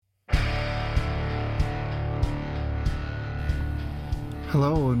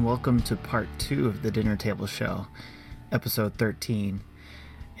Hello and welcome to part 2 of the Dinner Table Show, episode 13.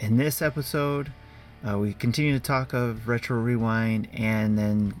 In this episode, we continue to talk of Retro Rewind and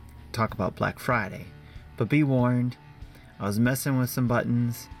then talk about Black Friday. But be warned, I was messing with some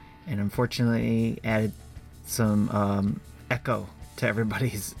buttons and unfortunately added some echo to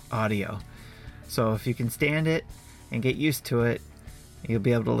everybody's audio. So if you can stand it and get used to it, you'll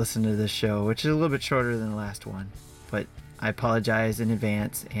be able to listen to this show, which is a little bit shorter than the last one. But I apologize in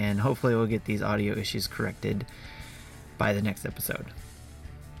advance, and hopefully we'll get these audio issues corrected by the next episode.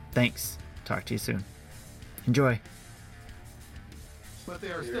 Thanks. Talk to you soon. Enjoy. But they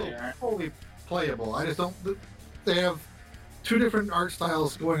are still fully playable. I just don't... They have two different art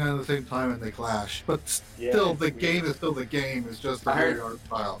styles going on at the same time and they clash. But still, the game is still the game. It's just a weird art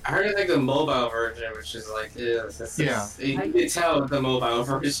style. I heard like the mobile version, which is like, you can tell the mobile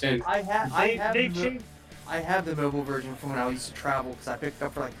version. I have the mobile version from when I used to travel because I picked it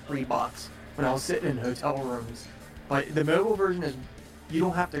up for like $3 when I was sitting in hotel rooms. But the mobile version is, you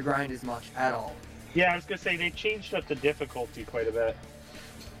don't have to grind as much at all. Yeah, I was gonna say they changed up the difficulty quite a bit.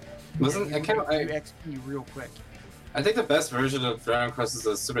 XP real quick. I think the best version of Dragon Quest is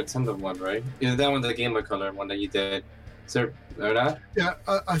the Super Nintendo one, right? Is that one the Game Boy Color one that you did? Is there, or not? Yeah,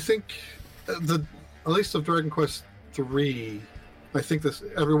 I think at least of Dragon Quest 3. I think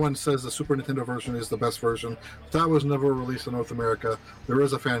everyone says the Super Nintendo version is the best version. That was never released in North America. There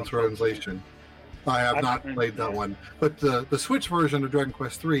is a fan translation. I have not played that one. But the Switch version of Dragon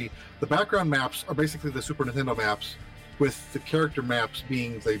Quest 3, the background maps are basically the Super Nintendo maps, with the character maps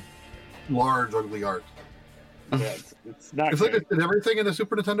being the large, ugly art. Yeah, it's not. If they just did everything in the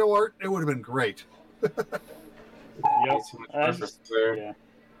Super Nintendo art, it would have been great. Yep. Yeah.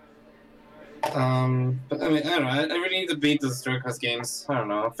 But I mean, I don't know. I really need to beat those Dragon Quest games. I don't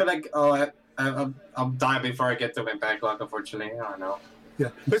know. I feel like I'll die before I get to my backlog. Unfortunately, I don't know. Yeah,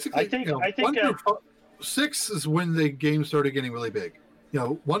 basically, I think 6 is when the game started getting really big.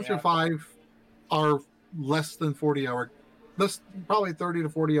 1 through 5 are less than 40-hour, probably 30 to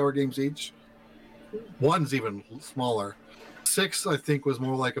 40-hour games each. 1's even smaller. 6, I think, was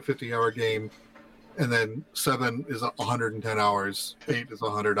more like a 50-hour game, and then 7 is 110 hours. 8 is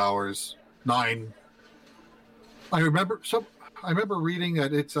 100 hours. 9. I remember reading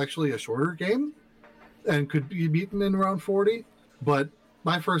that it's actually a shorter game and could be beaten in around 40. But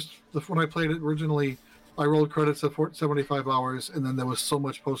when I played it originally, I rolled credits at 75 hours, and then there was so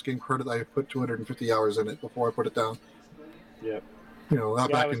much post-game credit I put 250 hours in it before I put it down. Yep.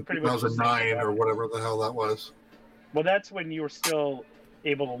 Back in 2009 or whatever the hell that was. Well, that's when you were still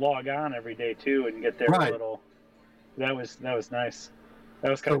able to log on every day too and get their little. That was nice. That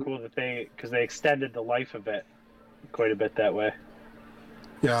was kind of cool that because they extended the life of it quite a bit that way.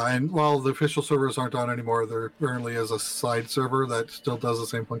 Yeah, and while the official servers aren't on anymore, there apparently is a side server that still does the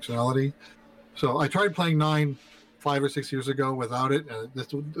same functionality. So I tried playing 9 5 or 6 years ago without it, and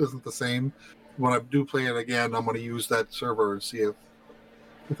this isn't the same. When I do play it again, I'm going to use that server and see if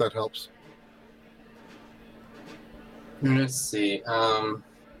that helps. Let's see.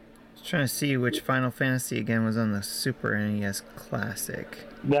 Just trying to see which Final Fantasy again was on the Super NES Classic.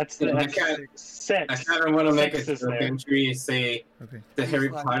 That's the I six. I kind of want to make a Six is there. entry and say the Harry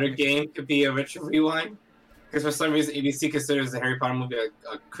Potter game could be a retro rewind. Because for some reason, ABC considers the Harry Potter movie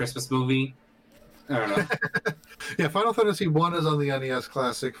a Christmas movie. I don't know. Yeah, Final Fantasy 1 is on the NES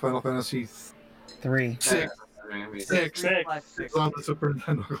Classic. Final Fantasy 3. 6 Six. is on the Super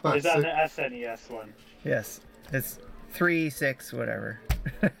Nintendo Classic. Is on the SNES one. Yes, it's 3, 6, whatever.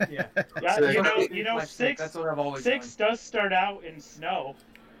 Yeah. Yeah, six. That's what I've always 6 done. does start out in snow.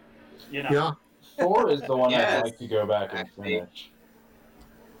 Yeah. 4 is the one Yes. I'd like to go back and finish.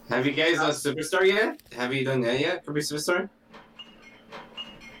 Have you guys done Superstar yet? Have you done that yet? Kirby Superstar?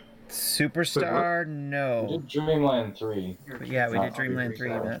 Superstar, We no. did Dreamland 3. But yeah, we did Not Dreamland 3,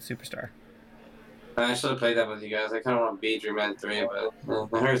 Superstar. not Superstar. I should have played that with you guys. I kind of want to beat Dreamland 3, but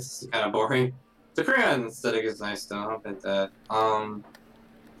I heard it's kind of boring. The Korean aesthetic is nice though. I'll bet that. Can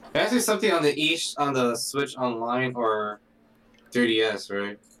I ask you something on the Switch Online or 3DS,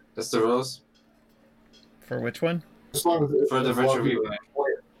 right? That's the rules For which one? for the virtual rewind.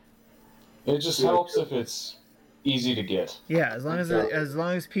 It just helps if it's easy to get. Yeah, as long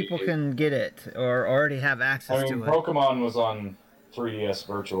as people can get it or already have access I mean, to it. Pokemon was on 3DS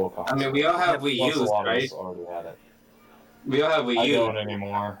Virtual Console. I mean, we all have Wii Plus, a U's, lot of right? us already had it. We all have Wii I U. don't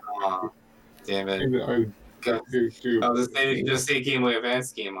anymore. Aw, damn it. Oh, this maybe you can just say Game Boy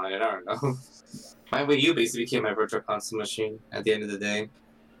Advance game on it. I don't know. My Wii U basically became my virtual console machine at the end of the day.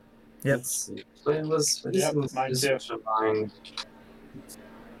 Yep. Let's see. But it was mine too.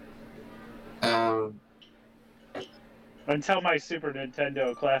 Online. Until my Super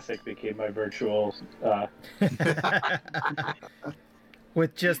Nintendo Classic became my virtual.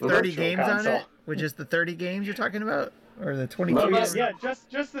 With just Well, 30 virtual games on console. it? With just the 30 games you're talking about? Or the 22 Well, games? Yeah,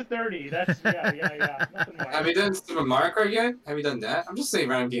 just the 30. That's yeah. Nothing more. Have you done Super Mario Kart yet? Have you done that? I'm just saying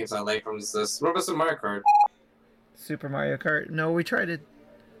random games I like from this list. What about Super Mario Kart? Super Mario Kart? No, we tried it.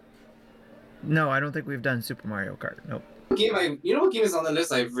 No, I don't think we've done Super Mario Kart. Nope. You know what game is on the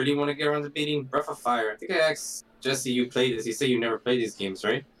list I really want to get around to beating? Breath of Fire. I think I asked Jesse, you played this. You say you never played these games,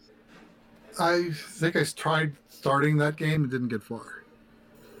 right? I think I tried starting that game and didn't get far.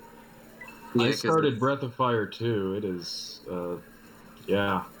 Yeah, I 'cause- started Breath of Fire 2. It is,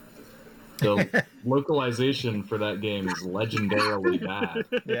 yeah. The localization for that game is legendarily bad.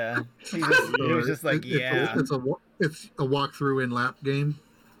 Yeah. He was just like, yeah. It's a walkthrough in lap game.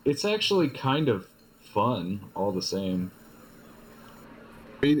 It's actually kind of fun, all the same.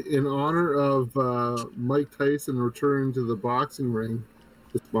 In honor of Mike Tyson returning to the boxing ring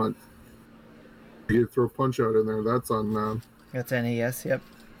this month, you throw Punch Out in there. That's on. That's NES, yep.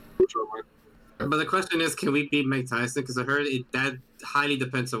 But the question is, can we beat Mike Tyson? Because I heard that highly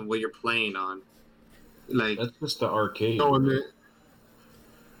depends on what you're playing on. Like, That's just the arcade. No,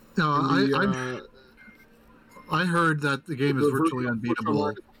 and I heard that the game is The virtually virtual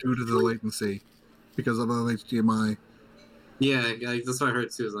unbeatable due to the latency because of HDMI. yeah, like, that's what I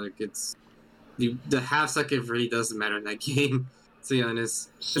heard too. Is like the half second really doesn't matter in that game. To be honest,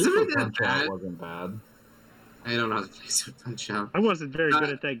 is it Super really that Punch Out bad? wasn't bad. I don't know how to play Super Punch Out. I wasn't very good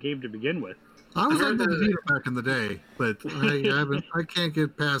at that game to begin with. I was I heard able to that- beat it back in the day, but I can't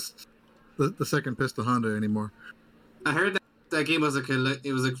get past the second Pista Honda anymore. I heard that game was it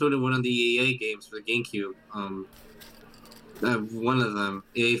was included in one of the EA games for the GameCube. One of them,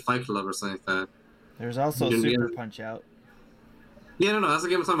 EA Fight Club or something like that. There's also Yeah. Super Punch Out. Yeah, no, that's the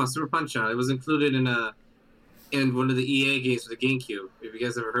game I'm talking about. Super Punch Out. It was included in one of the EA games for the GameCube. Have you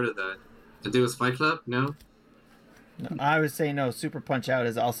guys ever heard of that? I think it was Fight Club. No. No, I would say no, Super Punch Out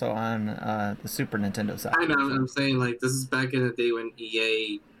is also on the Super Nintendo side. I know. I'm saying like this is back in the day when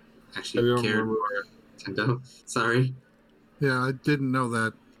EA I actually don't cared remember. more. Nintendo. Sorry, Yeah, I didn't know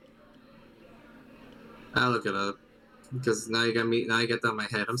that. I'll look it up because now you got me. Now I get that in my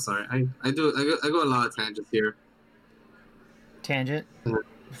head. I'm sorry. I go a lot of tangents here. Tangent.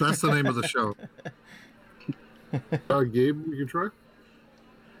 That's the name of the show. Gabe, you can try.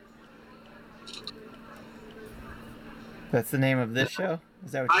 That's the name of this show?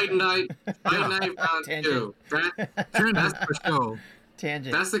 Is that what Fight you Night Round Tangent. 2. That's the show.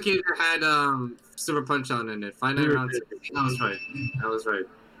 Tangent. That's the game that had Super Punch Out in it. Fight Night Round 2. I was right.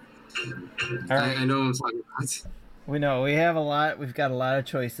 All right. I know what I'm talking about. We know we have a lot. We've got a lot of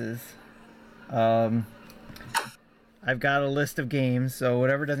choices. I've got a list of games, so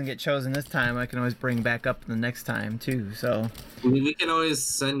whatever doesn't get chosen this time, I can always bring back up the next time too. So I mean, we can always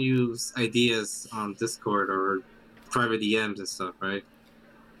send you ideas on Discord or private DMs and stuff, right?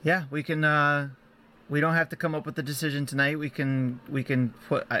 yeah, we can. We don't have to come up with the decision tonight. We can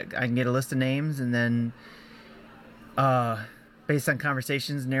put. I can get a list of names and then, based on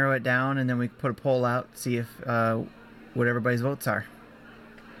conversations, narrow it down, and then we put a poll out, see if what everybody's votes are.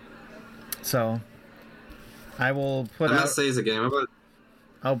 So. I will put I'm out. not saying it's a game.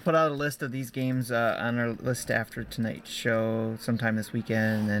 I'll put out a list of these games on our list after tonight's show, sometime this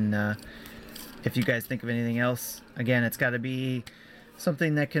weekend. And then, if you guys think of anything else, again, it's got to be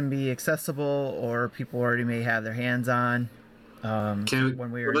something that can be accessible or people already may have their hands on. One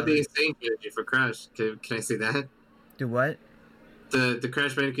way or What about another. the Insane Trilogy for Crash? Can I say that? Do what? The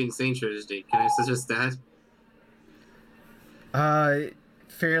Crash Bandicoot Insane Trilogy. Can I suggest that?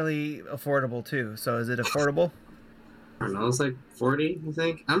 Fairly affordable too. So is it affordable? I don't know. It's like 40, I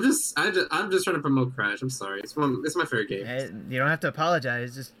think. I'm just trying to promote Crash. I'm sorry. It's my favorite game. You don't have to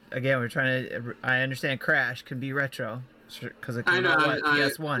apologize. Just again, we're trying to. I understand Crash can be retro because it I came know. out what,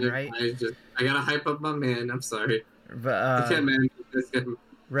 PS1, right? I gotta hype up my man. I'm sorry. But I can't manage this game.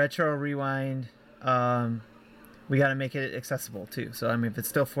 Retro Rewind. We got to make it accessible too. So I mean, if it's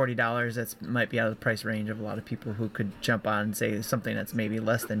still $40, that might be out of the price range of a lot of people who could jump on and say something that's maybe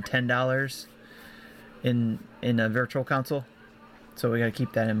less than $10 in a virtual console. So we got to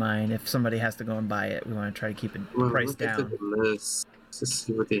keep that in mind. If somebody has to go and buy it, we want to try to keep it priced Look at down. the list to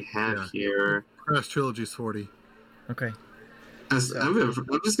see what they have here. Crash Trilogy's 40. Okay, I'm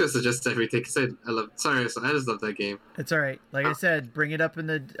just gonna suggest everything because I love. Sorry, so I just love that game. it's all right. Like I said, bring it up in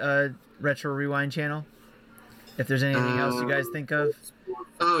the Retro Rewind channel. If there's anything else you guys think of,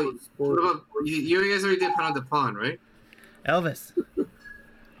 Oh, what about you guys already did Pound the Pawn, right? Elvis,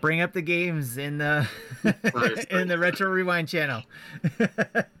 bring up the games in the Sorry. in the Retro Rewind channel.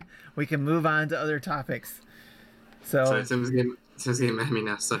 We can move on to other topics. So Sorry, Tim's getting mad at me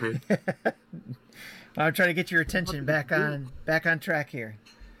now. Sorry. I'm trying to get your attention back on track here.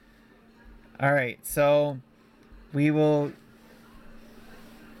 All right, so let's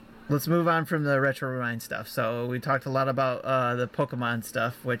move on from the Retro Rewind stuff. So we talked a lot about the Pokemon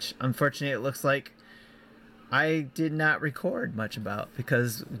stuff, which unfortunately it looks like I did not record much about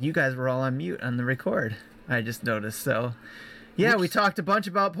because you guys were all on mute on the record. I just noticed. So yeah, we talked a bunch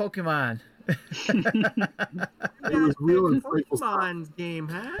about Pokemon. It was real insightful stuff. Pokemon game,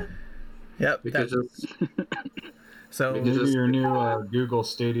 huh? Yep. So Maybe your new Google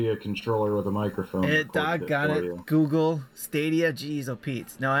Stadia controller with a microphone. Doggone it, Google Stadia. Jeez, oh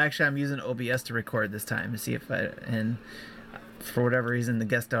Pete. No, actually, I'm using OBS to record this time to see if and for whatever reason the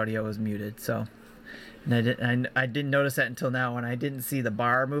guest audio was muted. So, and I didn't notice that until now when I didn't see the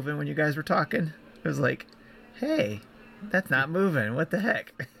bar moving when you guys were talking. It was like, hey, that's not moving. What the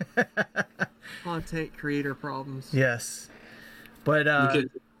heck? Content creator problems. Yes, but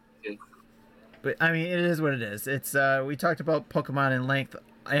I mean, it is what it is. It's we talked about Pokemon in length,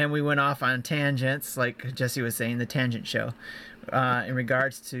 and we went off on tangents, like Jesse was saying, the tangent show. In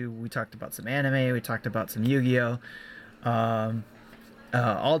regards to, we talked about some anime, we talked about some Yu-Gi-Oh,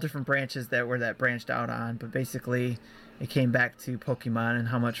 all different branches that branched out on. But basically, it came back to Pokemon and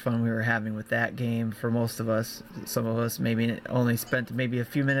how much fun we were having with that game. For most of us, some of us maybe only spent maybe a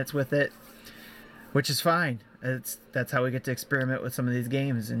few minutes with it, which is fine. That's how we get to experiment with some of these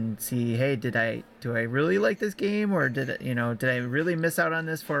games and see, hey, do I really like this game, or did I really miss out on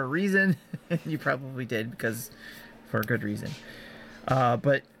this for a reason? You probably did, because for a good reason.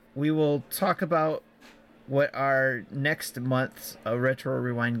 But we will talk about what our next month's Retro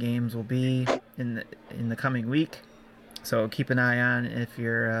Rewind games will be in the coming week. So keep an eye on, if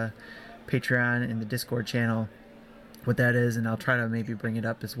you're Patreon and the Discord channel, what that is, and I'll try to maybe bring it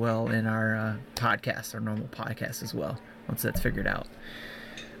up as well in our podcast, our normal podcast as well, once that's figured out.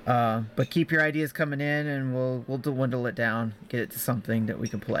 But keep your ideas coming in, and we'll dwindle it down, get it to something that we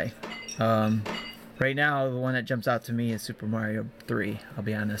can play. Right now, the one that jumps out to me is Super Mario 3, I'll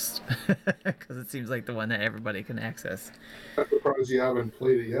be honest, because it seems like the one that everybody can access. I'm surprised you haven't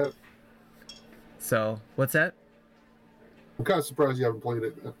played it yet. So, what's that? I'm kind of surprised you haven't played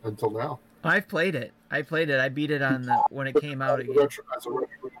it until now. I've played it. I beat it on when it came out again. As a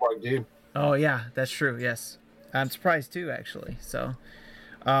retro game. Oh yeah, that's true. Yes, I'm surprised too, actually. So,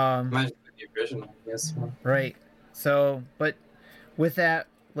 Imagine the original, yes. right. So, but with that,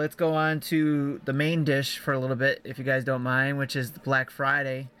 let's go on to the main dish for a little bit, if you guys don't mind, which is the Black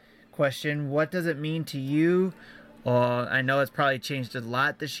Friday question. What does it mean to you? I know it's probably changed a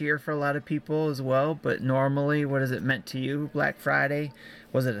lot this year for a lot of people as well, but normally, what has it meant to you, Black Friday?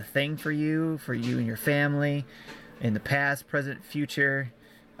 Was it a thing for you and your family, in the past, present, future?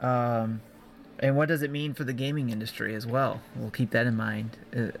 And what does it mean for the gaming industry as well? We'll keep that in mind.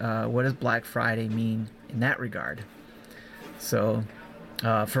 What does Black Friday mean in that regard? So,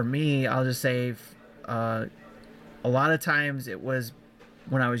 for me, I'll just say a lot of times it was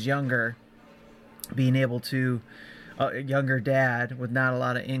when I was younger, being able to, a younger dad with not a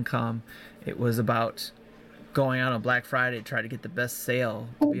lot of income, it was about going out on Black Friday to try to get the best sale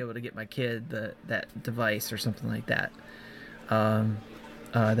to be able to get my kid that device or something like that,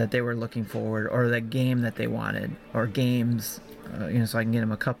 that they were looking forward, or that game that they wanted, or games, so I can get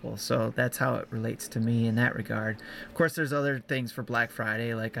them a couple. So that's how it relates to me in that regard. Of course, there's other things for Black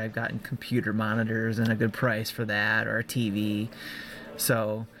Friday, like I've gotten computer monitors and a good price for that, or a TV.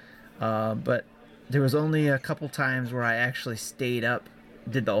 So, but there was only a couple times where I actually stayed up,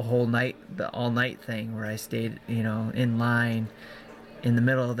 did the all-night thing, where I stayed, in line in the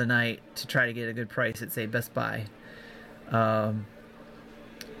middle of the night to try to get a good price at, say, Best Buy.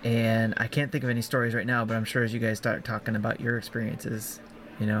 And I can't think of any stories right now, but I'm sure as you guys start talking about your experiences,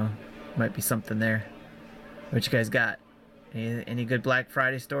 might be something there. What you guys got? Any good Black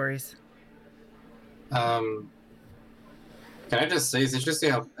Friday stories? Can I just say, it's interesting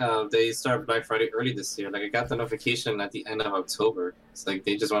how they started Black Friday early this year. Like, I got the notification at the end of October. It's like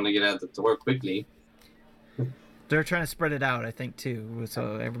they just want to get out the door quickly. They're trying to spread it out, I think, too,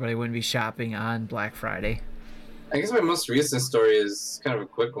 so everybody wouldn't be shopping on Black Friday. I guess my most recent story is kind of a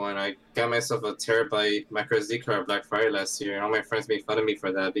quick one. I got myself a terabyte micro SD card Black Friday last year, and all my friends made fun of me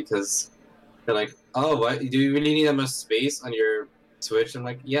for that because they're like, "Oh, what? Do you really need that much space on your Switch?" I'm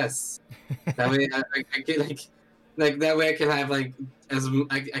like, "Yes." That way, I get like that way I can have I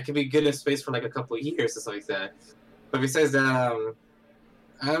can be good in space for like a couple of years or something like that. But besides that,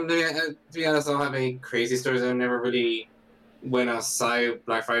 to be honest, I don't have any crazy stories. I never really went outside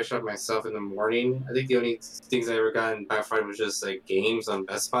Black Friday shop myself in the morning. I think the only things I ever got in Black Friday was just like games on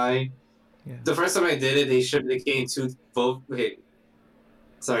Best Buy, Yeah. The first time I did it, they shipped the game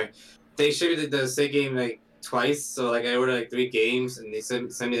they shipped the same game like twice. So like I ordered like 3 games, and they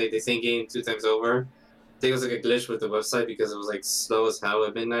sent me like the same game 2 times over. I think it was like a glitch with the website because it was like slow as hell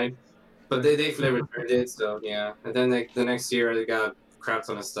at midnight. But they fully returned it, so yeah. And then like the next year, I got a crap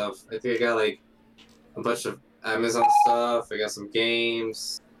ton of stuff. I think I got like a bunch of Amazon stuff. I got some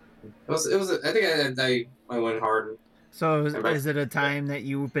games. I think I went hard. So is it a time that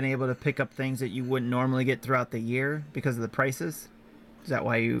you've been able to pick up things that you wouldn't normally get throughout the year because of the prices? Is that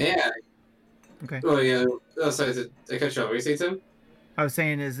why you? Yeah. Okay. Oh yeah. Oh, sorry. I cut you off. What you say, Tim? I was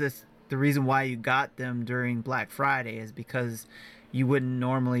saying, is this the reason why you got them during Black Friday? Is because you wouldn't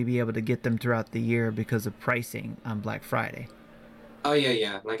normally be able to get them throughout the year because of pricing on Black Friday? Oh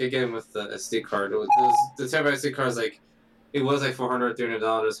yeah. Like again with the SD card, the Terabyte SD card is like. It was like $400,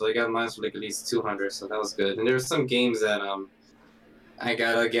 $300, so I got mine for like at least $200, so that was good. And there were some games that I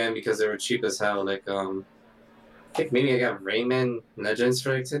got again because they were cheap as hell. Like I think maybe I got Rayman Legends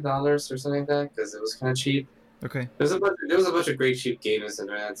for like $10 or something like that because it was kind of cheap. Okay. There was a bunch of great cheap games at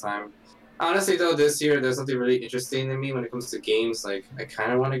that time. Honestly though, this year there's something really interesting to me when it comes to games. Like I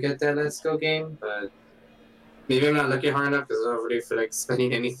kind of want to get that Let's Go game, but maybe I'm not looking hard enough because I don't really feel like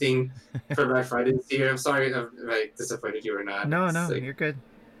spending anything for Black Friday this year. I'm sorry if I disappointed you or not. No, like, you're good.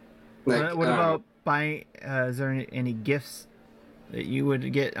 Like, what about buying? Is there any gifts that you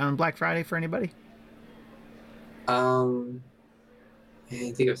would get on Black Friday for anybody? I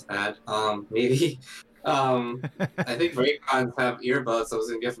think of that. Maybe. I think Raycons have earbuds. I was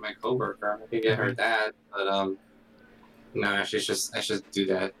gonna get for my coworker. I could get her that, but no, I should do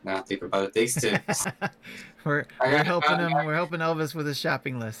that. Now think about it. Thanks, Tim. We're helping him. We're helping Elvis with his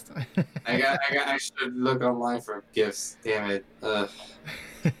shopping list. I should look online for gifts. Damn it.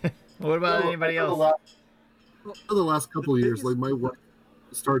 What about anybody else? For the last couple of years, like my wife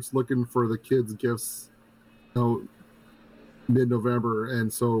starts looking for the kids' gifts, mid-November,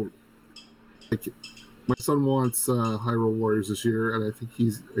 and so like my son wants Hyrule Warriors this year, and I think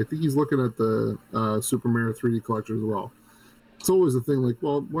he's looking at the Super Mario 3D collection as well. It's always the thing, like,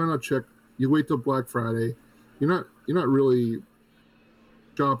 well, why not check? You wait till Black Friday. You're not really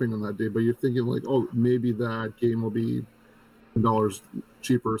shopping on that day, but you're thinking like, oh, maybe that game will be $10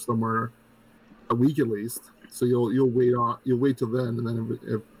 cheaper somewhere a week at least. So you'll wait till then, and then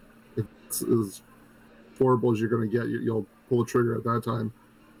if it's as horrible as you're going to get, you'll pull the trigger at that time.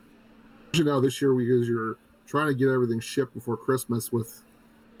 Especially now this year, because you're trying to get everything shipped before Christmas with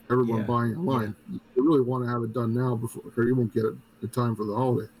everyone buying online. Yeah. You really want to have it done now before, or you won't get it in time for the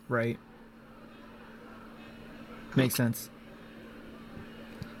holiday. Right. Makes sense.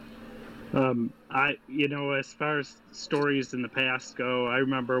 As far as stories in the past go, I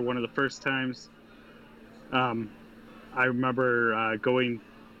remember one of the first times. I remember going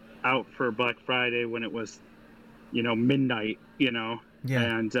out for Black Friday when it was, midnight.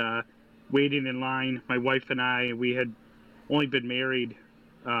 And waiting in line. My wife and we had only been married,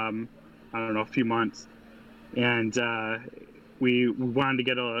 I don't know, a few months, and we wanted to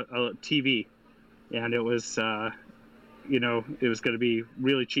get a TV, and it was, it was going to be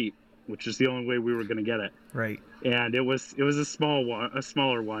really cheap, which is the only way we were going to get it. Right. And it was a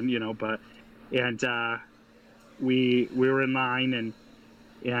smaller one, we were in line, and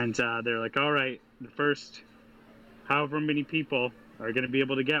they're like, all right, the first however many people are going to be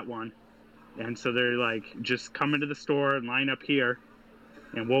able to get one. And so they're like, just come into the store and line up here,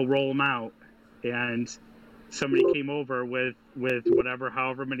 and we'll roll them out. And somebody came over with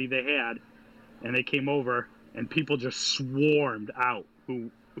however many they had, and they came over, and people just swarmed out who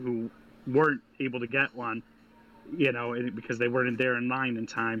weren't able to get one, because they weren't there in line in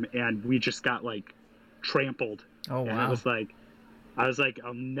time, and we just got like trampled. Oh wow! And I was like,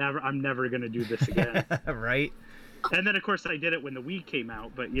 I'm never gonna do this again. Right. And then, of course, I did it when the Wii came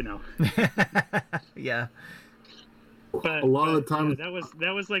out, but Yeah. But a lot of the time, that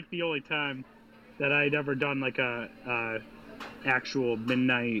was like the only time that I'd ever done like a actual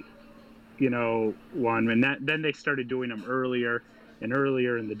midnight, one. And then they started doing them earlier and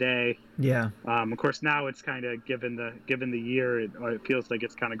earlier in the day. Yeah. Of course, now it's kind of given the year, it feels like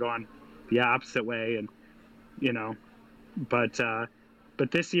it's kind of gone the opposite way, and but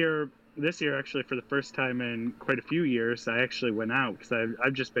this year actually, for the first time in quite a few years, I actually went out because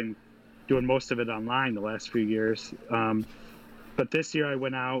I've just been doing most of it online the last few years. But this year I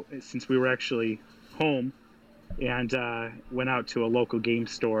went out since we were actually home, and went out to a local game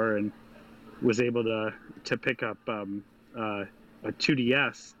store and was able to pick up a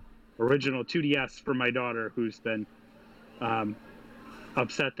 2DS, original 2DS for my daughter, who's been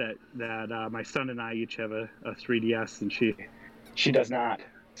upset that my son and I each have a 3DS and she does not.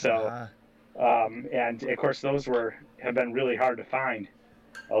 So And of course those have been really hard to find,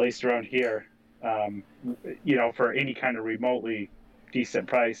 at least around here. For any kind of remotely decent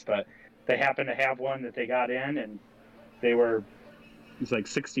price, but they happened to have one that they got in, and it was like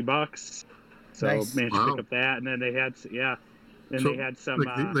 $60. So Nice. managed to pick up that, and then they had they had some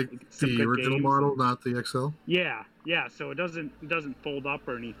some the good original games. model, not the XL. Yeah. So it doesn't fold up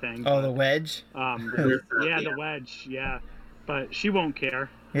or anything. Oh, but, the wedge. the wedge. Yeah, but she won't care.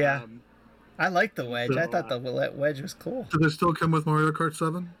 Yeah. I like the wedge. So, I thought the wedge was cool. Do they still come with Mario Kart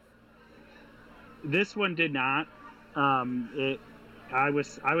 7? This one did not. I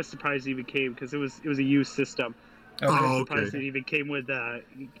was surprised it even came, because it was a used system. Okay. I was Oh, surprised okay. it even came with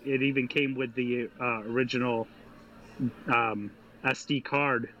the original SD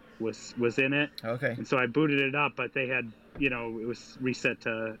card was in it. Okay. And so I booted it up, but they had, it was reset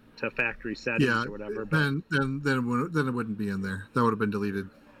to factory settings Yeah, or whatever. But then it wouldn't be in there. That would have been deleted.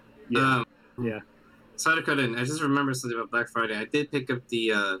 yeah, Sorry to cut in. I just remembered something about Black Friday. I did pick up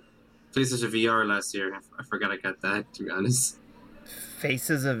the PlayStation VR last year. I forgot I got that, to be honest.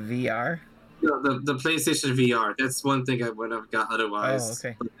 Faces of VR. No, the PlayStation VR. That's one thing I would have got otherwise. Oh,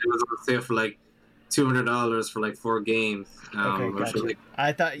 okay. But it was on sale for like $200 for like 4 games. Okay, which was gotcha. like,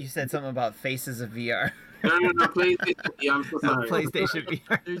 I thought you said something about Faces of VR. no, PlayStation VR. I'm so No, sorry. PlayStation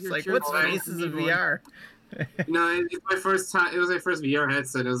VR. It's like, what's Faces of VR? No, it's my first time. It was my first VR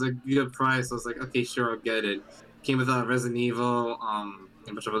headset. It was a good price. I was like, okay, sure, I'll get it. Came with Resident Evil, a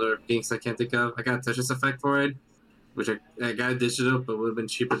bunch of other games I can't think of. I got a Tetris Effect for it, which I got digital, but would have been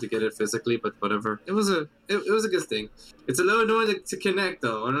cheaper to get it physically. But whatever. It was a good thing. It's a little annoying to connect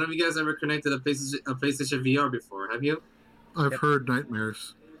though. I don't know if you guys ever connected a PlayStation VR before. Have you? I've Yep. heard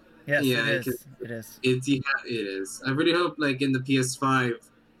nightmares. Yes, Yeah, it is. It is. It is. I really hope like in the PS5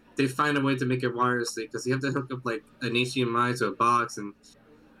 they find a way to make it wirelessly, because you have to hook up like an HDMI to a box, and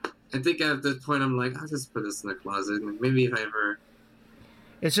I think at this point I'm like, I'll just put this in the closet. And maybe if I ever.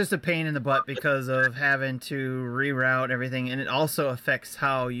 It's just a pain in the butt because of having to reroute everything, and it also affects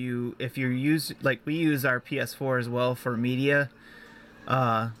how if you use, like, we use our PS4 as well for media,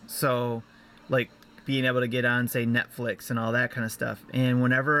 so like being able to get on, say, Netflix and all that kind of stuff. And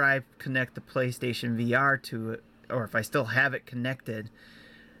whenever I connect the PlayStation VR to it, or if I still have it connected,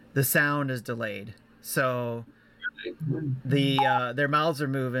 the sound is delayed. So their mouths are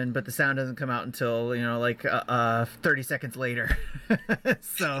moving, but the sound doesn't come out until 30 seconds later.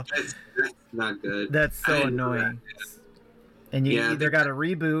 So That's not good. that's so I didn't know annoying. And you Yeah, either got to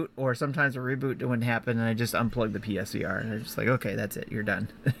reboot, or sometimes a reboot wouldn't happen, and I just unplug the PSVR, and I'm just like, okay, that's it, you're done.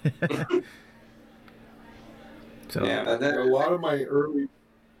 So Yeah, but A lot of my early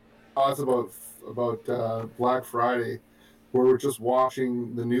thoughts about Black Friday were just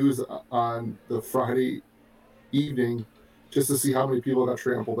watching the news on the Friday evening just to see how many people got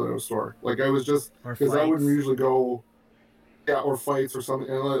trampled in a store. Like, I was just, or because I wouldn't flights. usually go, or fights or something.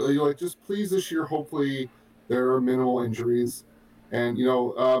 And you're like, just please this year, hopefully there are minimal injuries. And,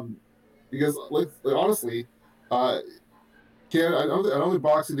 because like honestly, Canada, I don't think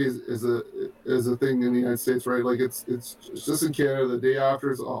Boxing Day is a thing in the United States, right? Like it's just in Canada. The day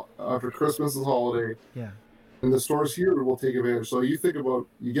after after Christmas is holiday, Yeah. and the stores here will take advantage. So you think about,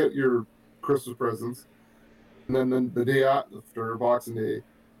 you get your Christmas presents, and then the day after Boxing Day,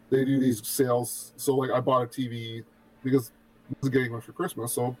 they do these sales. So like I bought a TV because I was getting one for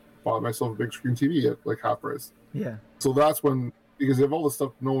Christmas, so bought myself a big screen TV at like half price. Yeah. So that's when, because they have all this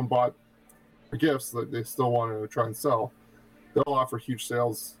stuff no one bought for gifts that they still want to try and sell, they'll offer huge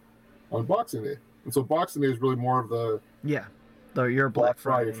sales on Boxing Day. And so Boxing Day is really more of the Yeah. Your Black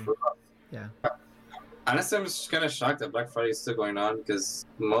Friday. for us. Yeah. honestly, I'm just kind of shocked that Black Friday is still going on, because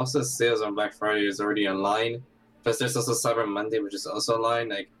most of the sales on Black Friday is already online. Plus, there's also Cyber Monday, which is also online.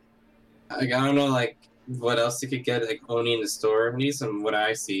 Like I don't know, like what else you could get like only in the store. At least from what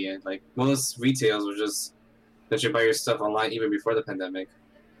I see, and like most retails were just that you buy your stuff online even before the pandemic.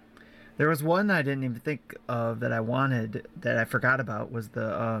 There was one I didn't even think of that I wanted, that I forgot about, was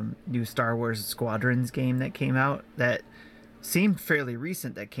the new Star Wars Squadrons game that came out, that seemed fairly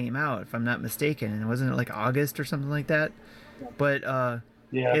recent, that came out, if I'm not mistaken, and wasn't it like August or something like that? But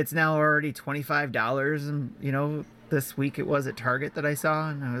Yeah. it's now already $25, and this week it was at Target that I saw,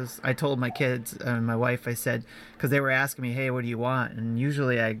 and I told my kids and my wife, I said, because they were asking me, hey, what do you want? And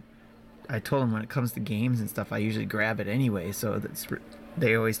usually I told them when it comes to games and stuff, I usually grab it anyway, so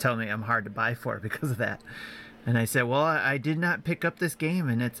they always tell me I'm hard to buy for because of that. And I said, well, I did not pick up this game,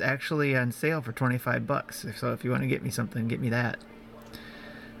 and it's actually on sale for $25. So if you want to get me something, get me that.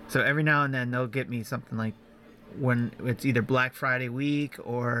 So every now and then they'll get me something, like when it's either Black Friday week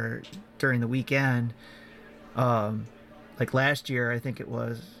or during the weekend. Like like last year, I think it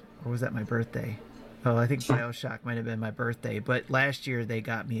was, or was that my birthday? Oh, I think BioShock might have been my birthday. But last year they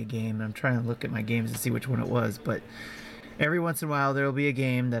got me a game. And I'm trying to look at my games to see which one it was. But every once in a while there will be a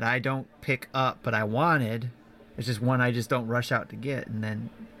game that I don't pick up, but I wanted. It's just one I just don't rush out to get. And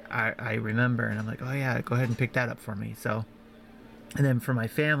then I remember, and I'm like, oh yeah, go ahead and pick that up for me. So, and then for my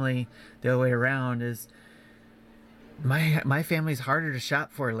family, the other way around is my family's harder to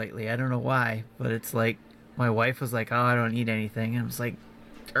shop for lately. I don't know why, but it's like my wife was like, oh, I don't need anything. And I was like,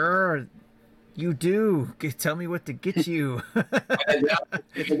 you do. Tell me what to get you.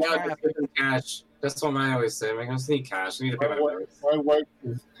 Cash. That's what I always say. I just need cash. I need to pay my bills. My wife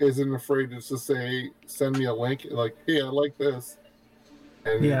isn't afraid to just say, send me a link, like, hey, I like this.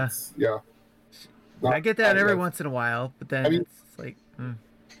 And yeah. Not, I get that every once in a while, but then it's like,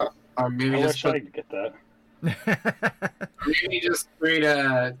 maybe I just wish I could get that. maybe just create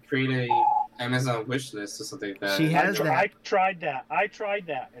a Amazon wish list or something like that. She has that. I tried that.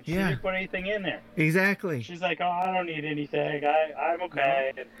 And she Yeah. didn't put anything in there. Exactly. She's like, oh, I don't need anything. I'm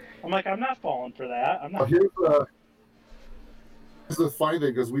okay. And I'm like, I'm not falling for that. I'm not. Here's the funny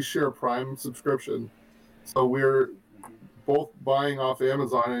thing, because we share a Prime subscription. So we're both buying off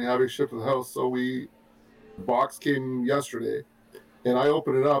Amazon and having shipped to the house. So the box came yesterday, and I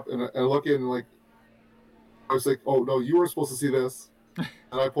open it up and I look in, and like, I was like, oh no, you weren't supposed to see this.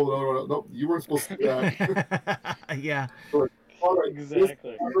 And I pulled it out. Nope, you weren't supposed to see that. Yeah. So like, all right,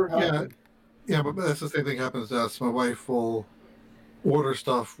 Exactly. Yeah, but that's the same thing happens to us. My wife will order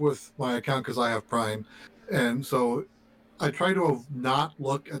stuff with my account because I have Prime, and so I try to not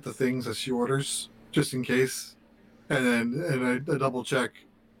look at the things that she orders just in case, and I double check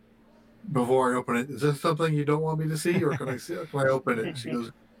before I open it. Is this something you don't want me to see, or can I see it? Can I open it? She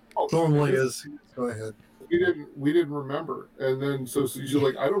goes, normally is. Go ahead. We didn't remember, and then so she's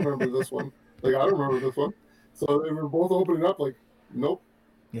like, I don't remember this one. Like, I don't remember this one. So they were both opening up like, nope.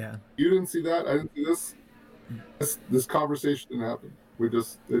 Yeah. You didn't see that. I didn't see this. This conversation didn't happen.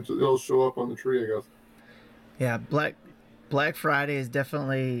 It'll show up on the tree, I guess. Yeah. Black Friday is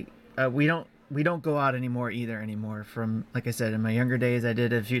definitely we don't go out anymore. From, like I said, in my younger days, I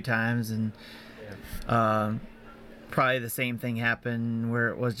did it a few times, and probably the same thing happened where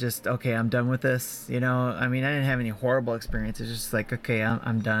it was just, okay, I'm done with this. I mean, I didn't have any horrible experiences. Just like, okay,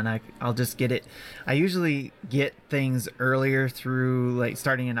 I'm done. I'll just get it. I usually get things earlier through, like,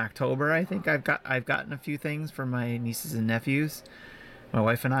 starting in October. I think I've gotten a few things for my nieces and nephews, my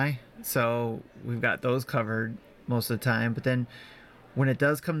wife and I. So we've got those covered most of the time. But then when it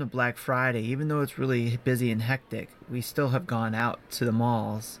does come to Black Friday, even though it's really busy and hectic, we still have gone out to the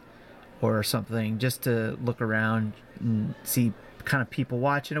malls or something just to look around and see kind of people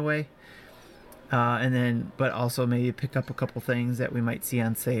watching away. And then, but also maybe pick up a couple things that we might see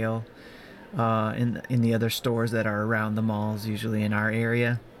on sale in the other stores that are around the malls, usually in our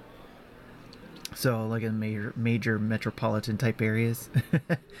area. So like in major metropolitan type areas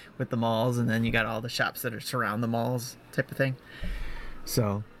with the malls, and then you got all the shops that are surround the malls type of thing.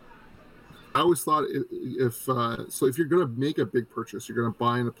 So I always thought if you're going to make a big purchase, you're going to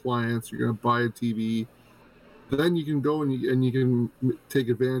buy an appliance, you're going to buy a TV, then you can go and you can take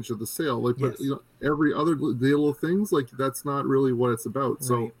advantage of the sale. Like, yes. But every other little things, like, that's not really what it's about. Right.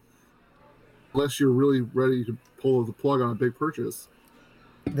 So unless you're really ready to pull the plug on a big purchase,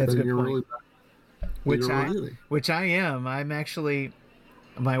 that's a good point. Really, which I am. I'm actually.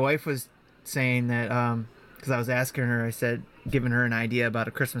 My wife was saying that because I was asking her, I said, giving her an idea about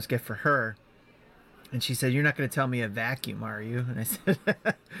a Christmas gift for her. And she said, you're not going to tell me a vacuum, are you? And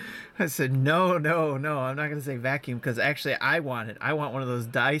I said, no, I'm not going to say vacuum, because actually I want it. I want one of those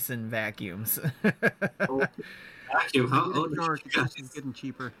Dyson vacuums. Vacuum, huh? Oh, It's getting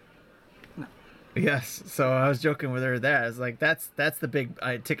cheaper. No. Yes. So I was joking with her that. I was like, that's the big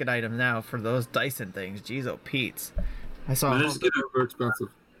ticket item now for those Dyson things. Jeez, oh, Pete's. I saw super expensive.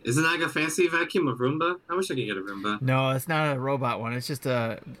 Isn't that like a fancy vacuum, a Roomba? I wish I could get a Roomba. No, it's not a robot one. It's just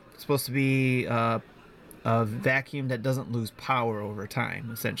supposed to be a vacuum that doesn't lose power over time,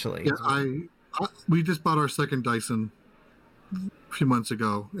 essentially. Yeah, we just bought our second Dyson a few months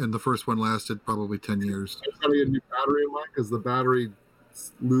ago, and the first one lasted probably 10 years. I'm trying to get a new battery in mine because the battery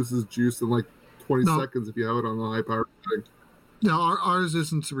loses juice in like 20 seconds if you have it on the high power setting. No, ours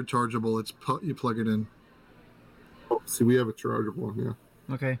isn't rechargeable. It's you plug it in. Oh, see, we have a chargeable one, yeah.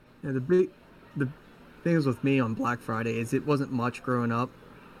 Okay. Yeah, the thing is with me on Black Friday is it wasn't much growing up.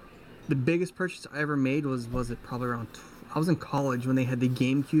 The biggest purchase I ever made was it probably around I was in college when they had the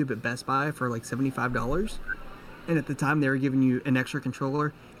GameCube at Best Buy for like $75, and at the time they were giving you an extra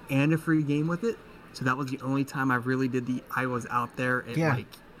controller and a free game with it. So that was the only time I really I was out there at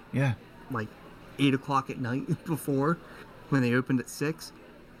like 8 o'clock at night before when they opened at 6.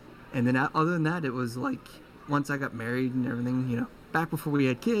 And then other than that, it was like once I got married and everything, you know, back before we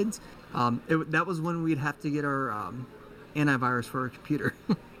had kids, that was when we'd have to get our antivirus for our computer.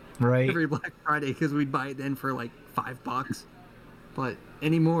 Right. Every Black Friday, because we'd buy it then for like $5. But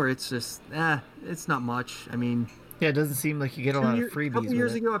anymore, it's just, it's not much. I mean, yeah, it doesn't seem like you get a lot of freebies. A couple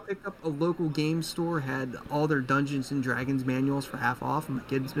years ago, I picked up a local game store, had all their Dungeons and Dragons manuals for half off, and my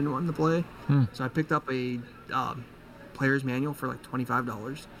kid's been wanting to play. So I picked up a player's manual for like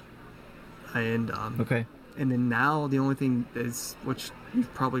 $25. And okay. And then now the only thing is, which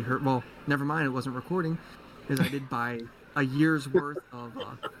you've probably heard, well, never mind, it wasn't recording, is I did buy a year's worth of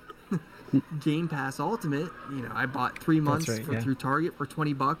Game Pass Ultimate. You know, I bought 3 months through Target for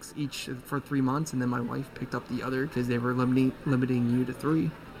 $20 each for 3 months, and then my wife picked up the other because they were limiting you to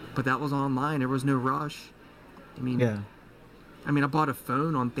 3. But that was online. There was no rush. I mean, I bought a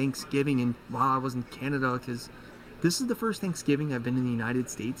phone on Thanksgiving, and while I was in Canada, because this is the first Thanksgiving I've been in the United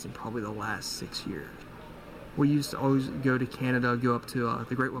States in probably the last 6 years. We used to always go to Canada, go up to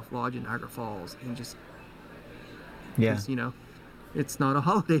the Great Wolf Lodge in Niagara Falls, and just, you know, it's not a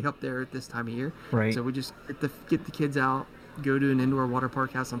holiday up there at this time of year. Right. So we just get the kids out, go to an indoor water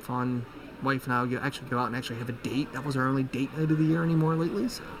park, have some fun. Wife and I will go out and actually have a date. That was our only date night of the year anymore lately.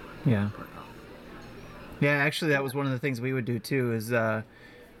 So. Yeah. Yeah, actually, that was one of the things we would do too. Is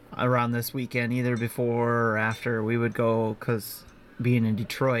around this weekend, either before or after, we would go, because being in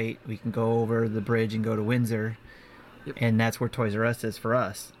Detroit, we can go over the bridge and go to Windsor, and that's where Toys R Us is for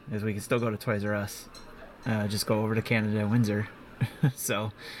us. Is we can still go to Toys R Us, just go over to Canada and Windsor.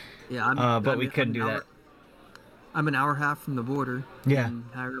 So, yeah, but we couldn't do that. I'm an hour and a half from the border. Yeah, in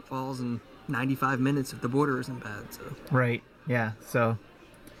Niagara Falls, and 95 minutes if the border isn't bad. So. Right. Yeah. So.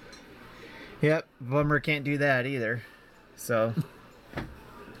 Yep. Bummer. Can't do that either. So.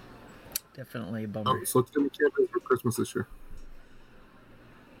 Definitely a bummer. So Tim can't visit for Christmas this year.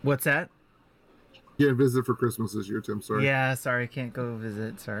 What's that? Yeah, visit for Christmas this year, Tim. Sorry. Yeah, sorry, can't go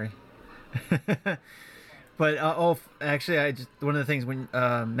visit. Sorry. But actually, I just one of the things when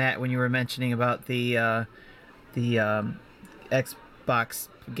Matt, when you were mentioning about the Xbox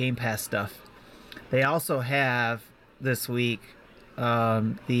Game Pass stuff, they also have this week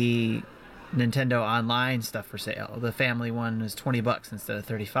the Nintendo Online stuff for sale. The family one is $20 instead of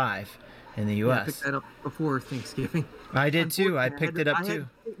 $35 in the U.S. I picked that up before Thanksgiving. I did too. I picked it up too.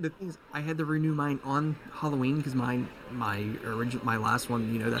 The thing is, I had to renew mine on Halloween because my last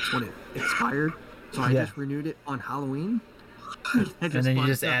one, you know, that's when it expired. So I just renewed it on Halloween. And then you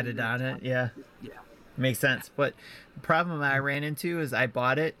just added on it. Yeah. Makes sense. But the problem I ran into is I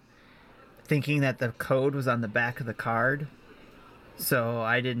bought it thinking that the code was on the back of the card. So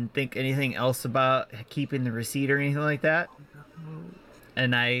I didn't think anything else about keeping the receipt or anything like that.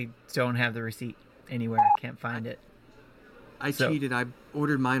 And I don't have the receipt anywhere. I can't find it. I cheated. I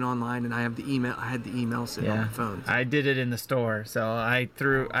ordered mine online, and I had the email sitting on my phone. I did it in the store. So I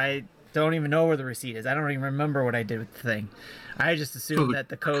don't even know where the receipt is. I don't even remember what I did with the thing. I just assumed that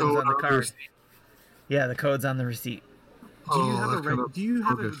the code was on the card. Yeah, the code's on the receipt. Do you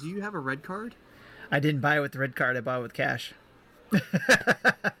have a red card? I didn't buy it with the red card. I bought it with cash.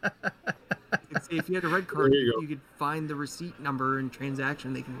 If you had a red card, you could find the receipt number and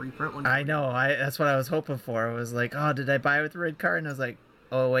transaction. They can reprint one. I know. That's what I was hoping for. I was like, oh, did I buy it with the red card? And I was like,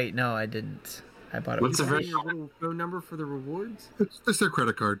 oh, wait, no, I didn't. I bought it with the red card. Little phone number for the rewards? It's their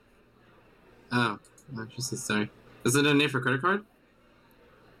credit card. Oh, interesting. Sorry. Is it a name for credit card?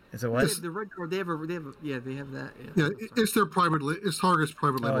 Is it what? The red card. They have that. Yeah, it's their it's Target's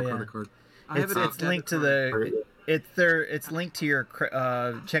private label credit card. It's linked to the. It's linked to your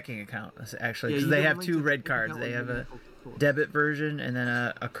checking account actually, because they have two red cards. They have a debit version and then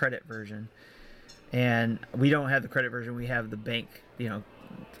a credit version. And we don't have the credit version. We have the bank,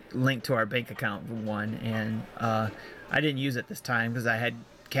 linked to our bank account one. And I didn't use it this time because I had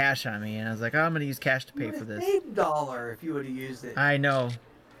cash on me, and I was like, I'm going to use cash to pay for this. $1 if you would have used it. I know.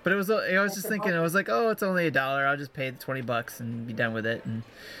 But I was just thinking, I was like, oh, it's only $1. I'll just pay the $20 and be done with it. And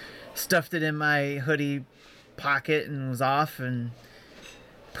stuffed it in my hoodie pocket and was off, and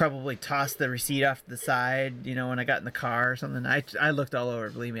probably tossed the receipt off to the side, when I got in the car or something. I looked all over,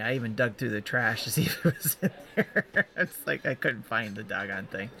 believe me. I even dug through the trash to see if it was in there. It's like I couldn't find the doggone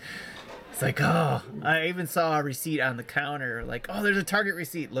thing. It's like, oh, I even saw a receipt on the counter, like, oh, there's a Target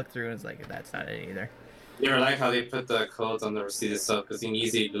receipt. Look through, and it's like, that's not it either. You ever like how they put the codes on the receipt itself, because you can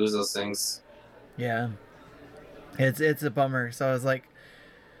easily lose those things. Yeah. It's a bummer. So I was like,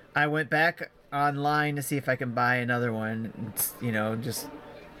 I went back online to see if I can buy another one, just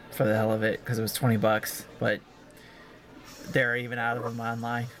for the hell of it, because it was $20, but they're even out of them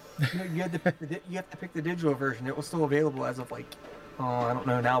online. You have to pick the digital version. It was still available as of like, I don't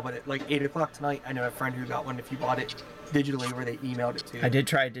know now, but at like 8 o'clock tonight, I know a friend who got one. If you bought it digitally, where they emailed it to you. I did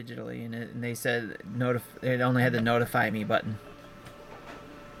try it digitally, and they said it only had the notify me button.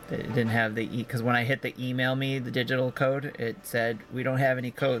 It didn't have the because when I hit the email me the digital code, it said we don't have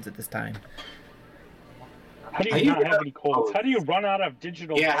any codes at this time. How do you not have any codes? How do you run out of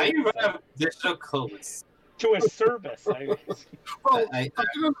digital? Yeah, how codes? do you run out of digital codes? To a service. Well,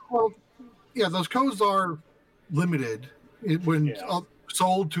 yeah, those codes are limited when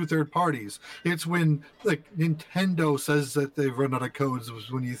sold to third parties. It's when like Nintendo says that they've run out of codes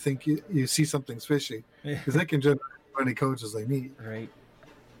is when you think you see something's fishy, because they can generate as many codes as they need. Right.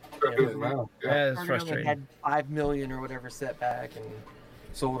 Yeah. It's frustrating. Had 5 million or whatever set back and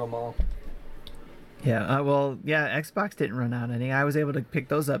sold them all. Yeah. Xbox didn't run out any. I was able to pick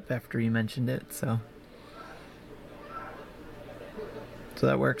those up after you mentioned it, so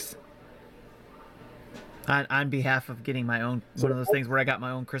that works. On behalf of getting my own, one of those things where I got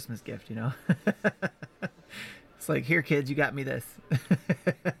my own Christmas gift, you know. It's like, here, kids, you got me this.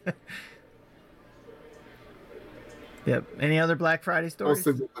 Yep. Any other Black Friday stories?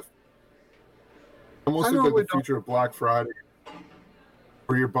 I almost think that the future of Black Friday,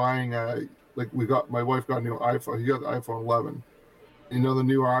 where you're buying my wife got a new iPhone. He got the iPhone 11. You know, the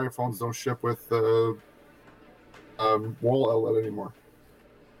newer iPhones don't ship with the wall outlet anymore.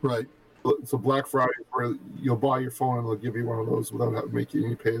 Right. So Black Friday, where you'll buy your phone and they'll give you one of those without having to make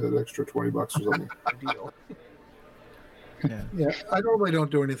you pay that extra $20 or something. Yeah. I normally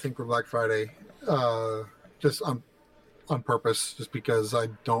don't do anything for Black Friday, just on purpose, just because I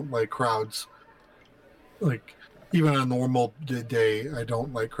don't like crowds. Like, even on a normal day, I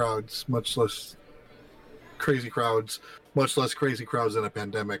don't like crowds, much less crazy crowds, much less crazy crowds in a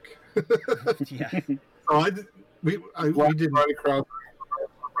pandemic. Yeah. So we didn't Friday crowds,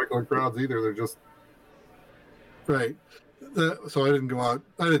 regular crowds either. They're just right. So I didn't go out.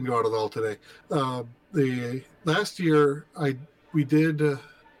 I didn't go out at all today. The last year, I did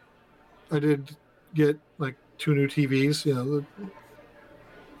get like 2 new TVs. You know, the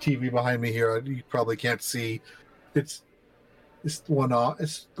TV behind me here, you probably can't see. It's the one off.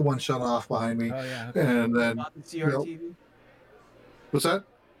 It's the one shut off behind me. Oh yeah. Okay. And then Not the CRTV. What's that?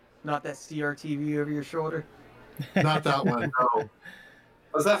 Not that CRTV over your shoulder. Not that one. No.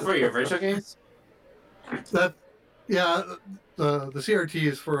 Was that for your virtual games? The CRT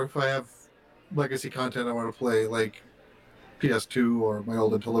is for if I have legacy content I want to play, like PS2 or my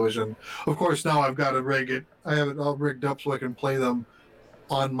older television. Of course, now I've got to rig it. I have it all rigged up so I can play them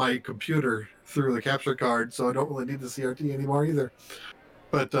on my computer through the capture card, so I don't really need the CRT anymore either.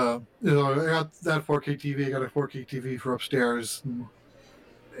 But I got that 4K TV. I got a 4K TV for upstairs,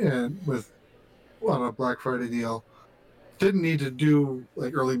 and on a Black Friday deal. Didn't need to do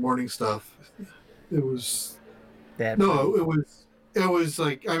like early morning stuff. It was it was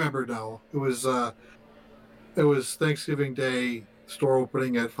like, I remember now. It was Thanksgiving Day, store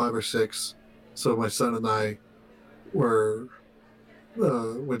opening at 5 or 6. So my son and I went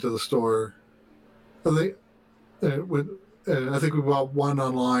to the store. I think we bought one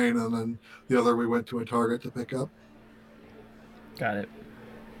online, and then the other we went to a Target to pick up. Got it.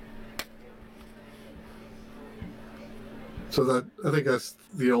 So I think that's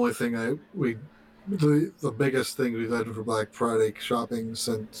the only thing the biggest thing we've had for Black Friday shopping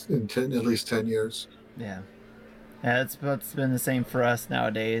since at least 10 years. Yeah. Yeah, it's been the same for us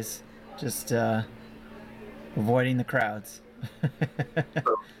nowadays. Just avoiding the crowds.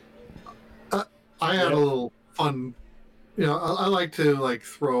 I had a little fun. You know, I like to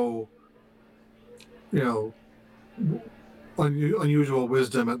throw, unusual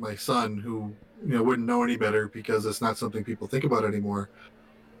wisdom at my son, who wouldn't know any better because it's not something people think about anymore.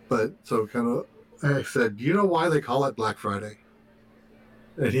 But so kind of, I said, "Do you know why they call it Black Friday?"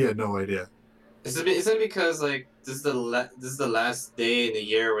 And he had no idea. Is it because like this is the last day in the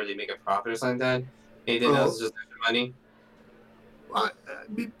year where they make a profit or something like that? Anything else is just extra money?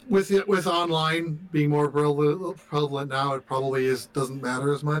 With online being more prevalent now, it probably doesn't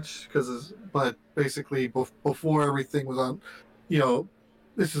matter as much but basically before everything was on,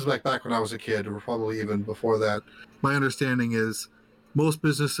 this is back when I was a kid, or probably even before that. My understanding is most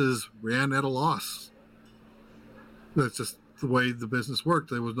businesses ran at a loss. That's just the way the business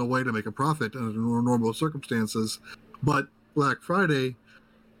worked. There was no way to make a profit under normal circumstances. But Black Friday,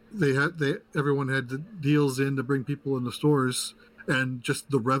 everyone had the deals in to bring people in the stores, and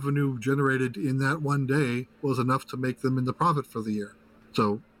just the revenue generated in that one day was enough to make them in the profit for the year.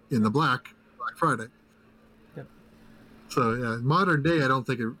 So in the Black Friday. Yep. So yeah, modern day, I don't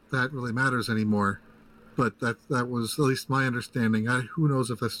think that really matters anymore. but that was at least my understanding. Who knows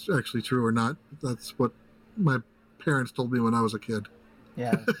if that's actually true or not. That's what my parents told me when I was a kid.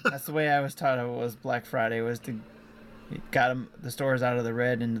 Yeah, that's the way I was taught it was Black Friday, was to got the stores out of the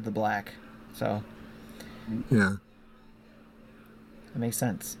red into the black. So yeah, that makes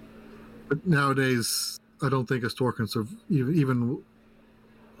sense. But nowadays, I don't think a store can even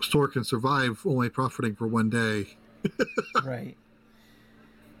store can survive only profiting for one day. Right.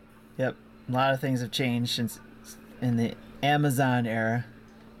 Yep. A lot of things have changed since in the Amazon era.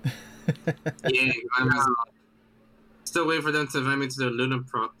 Yeah, Amazon. Still waiting for them to invite me to their Luna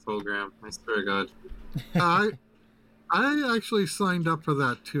program. I swear to God. I actually signed up for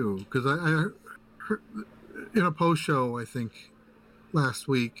that too, because I heard in a post show, I think last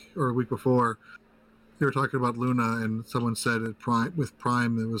week or a week before, they were talking about Luna, and someone said with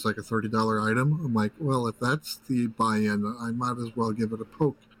Prime it was like a $30 item. I'm like, well, if that's the buy-in, I might as well give it a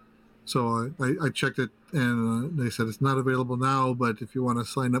poke. So I checked it, and they said it's not available now, but if you want to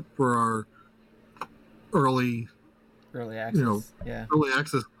sign up for our early access, early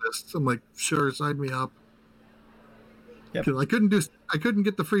access list, I'm like, sure, sign me up. Yep. I couldn't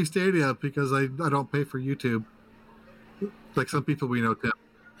get the free Stadia because I don't pay for YouTube, like some people we know, Tim.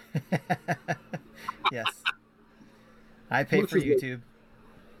 Yes, I pay for YouTube.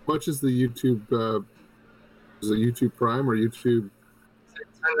 How much is the YouTube? Is it YouTube Prime or YouTube?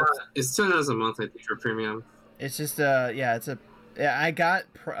 It's $10 a month, I think, for premium. It's just I got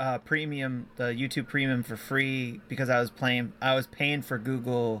premium, the YouTube Premium for free because I was paying for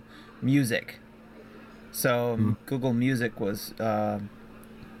Google Music. So Google Music was what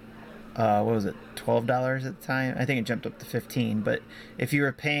was it, $12 at the time? I think it jumped up to $15. But if you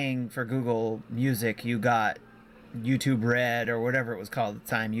were paying for Google Music, you got YouTube Red or whatever it was called at the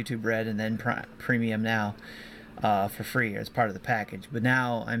time, YouTube Red, and then Premium now for free as part of the package. But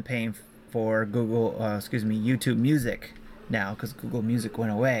now I'm paying for YouTube Music now because Google Music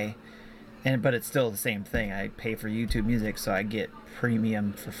went away, but it's still the same thing. I pay for YouTube Music, so I get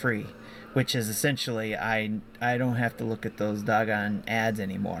Premium for free, which is essentially I don't have to look at those doggone ads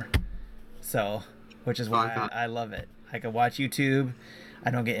anymore. So, which is why I love it. I can watch YouTube.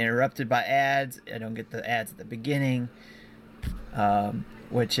 I don't get interrupted by ads. I don't get the ads at the beginning,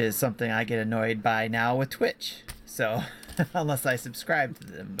 which is something I get annoyed by now with Twitch. So, unless I subscribe to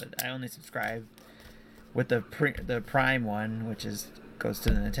them, but I only subscribe with the Prime one, which goes to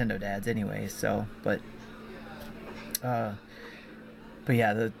the Nintendo ads anyway. So, but yeah,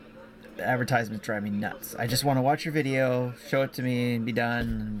 the advertisements drive me nuts. I just want to watch your video, show it to me, and be done,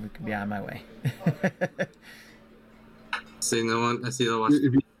 and we can be on my way. See no one. I see no one.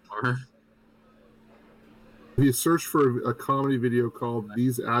 If you search for a comedy video called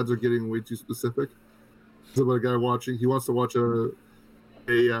 "These Ads Are Getting Way Too Specific," it's about a guy watching. He wants to watch a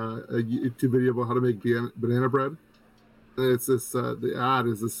YouTube video about how to make banana bread. And it's this. The ad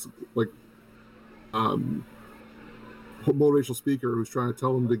is this like motivational speaker who's trying to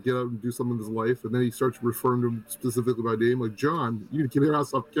tell him to get out and do something in his life, and then he starts referring to him specifically by name, like John. You get your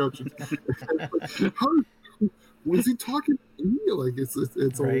ass off the couch. Like, how was he talking to me? Like it's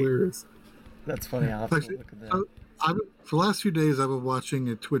Right. hilarious. That's funny. I'll have to look at that. For the last few days, I've been watching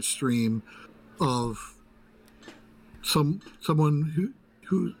a Twitch stream of someone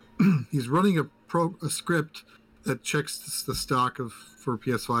who he's running a script that checks the stock for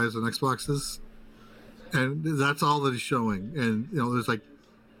PS5s and Xboxes, and that's all that he's showing. And there's like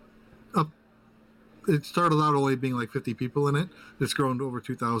it started out only being like 50 people in it. It's grown to over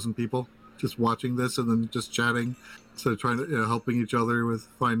 2,000 people just watching this and then just chatting, so trying to helping each other with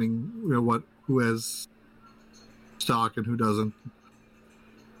finding who has stock and who doesn't.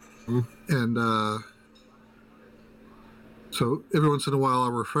 And so every once in a while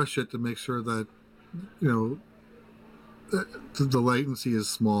I'll refresh it to make sure that the latency is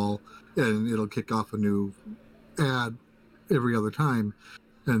small, and it'll kick off a new ad every other time.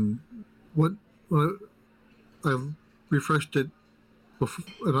 And when I refreshed it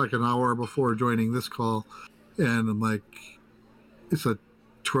like an hour before joining this call, and I'm like, it's a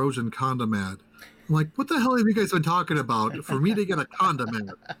Trojan condom ad. I'm like, what the hell have you guys been talking about for me to get a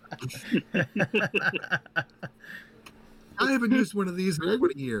condom ad? I haven't used one of these in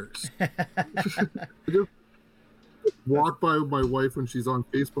 20 years. Walk by my wife when she's on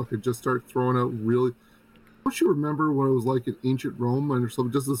Facebook and just start throwing out really. Don't you remember what it was like in ancient Rome or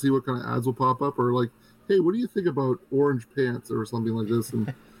something, just to see what kind of ads will pop up, or like, hey, what do you think about orange pants or something like this?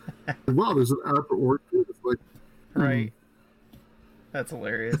 And wow, there's an ad for orange pants. It's like, right. That's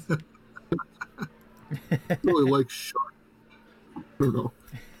hilarious. really like shark. I don't know.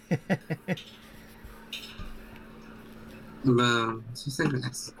 So I think the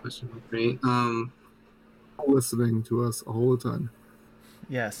next question for me. listening to us all the time.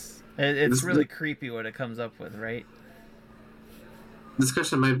 Yes, it's really creepy what it comes up with, right? This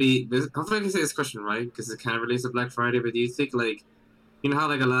question might be. Hopefully, I can say this question right because it kind of relates to Black Friday. But do you think, like, you know how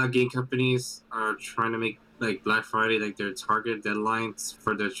like a lot of game companies are trying to make like Black Friday like their target deadlines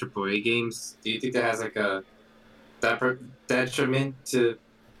for their AAA games? Do you think that has like a detriment to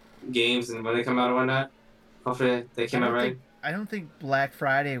games and when they come out and whatnot? Hopefully, they came out right. I don't think Black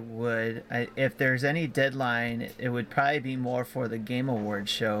Friday would. If there's any deadline, it would probably be more for the Game Awards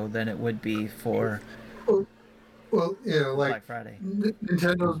show than it would be for. Well, yeah, like Black Friday.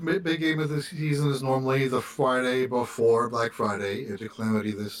 Nintendo's big game of the season is normally the Friday before Black Friday. It's a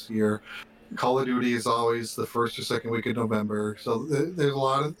calamity this year. Call of Duty is always the first or second week of November. So there's a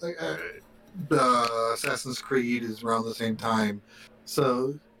lot of Assassin's Creed is around the same time.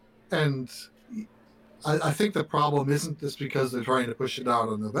 So, and I think the problem isn't just because they're trying to push it out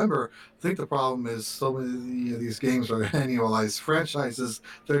in November. I think the problem is so many of these games are annualized franchises.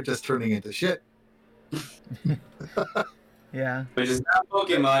 They're just turning into shit. Yeah. Which is not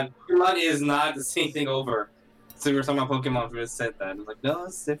Pokemon. Pokemon is not the same thing over. So we were talking about Pokemon for a said that. I was like, no,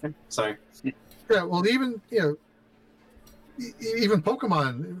 it's different. Sorry. Yeah, well, even even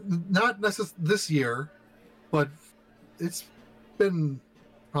Pokemon, not necessarily this year, but it's been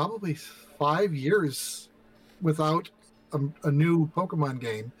probably 5 years without a new Pokemon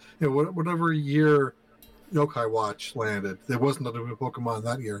game. Whatever year Yokai Watch landed, there wasn't a new Pokemon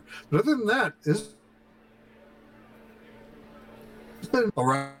that year. But other than that, it's been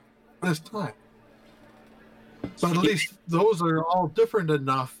around this time. But at least those are all different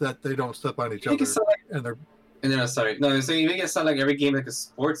enough that they don't step on each other. And then sorry, no. So you make it sound like every game like a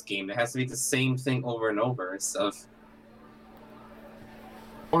sports game. It has to be the same thing over and over and stuff.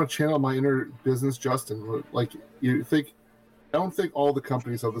 I want to channel my inner business Justin. Like I don't think all the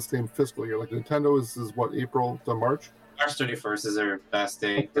companies have the same fiscal year. Like Nintendo is what, April to March? March 31st is their best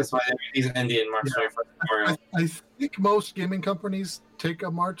day. That's why everything's ending in March 31st. I think most gaming companies take a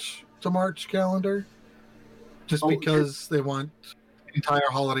March to March calendar just because they want the entire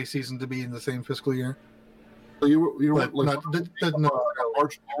holiday season to be in the same fiscal year. So you but like not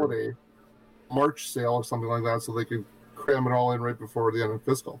March holiday, March sale or something like that, so they could cram it all in right before the end of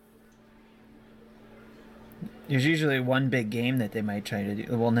fiscal. There's usually one big game that they might try to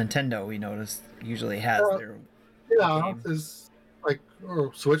do. Well, Nintendo, we noticed, usually has their game. Is like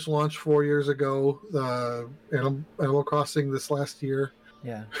Switch launched 4 years ago. Animal Crossing this last year.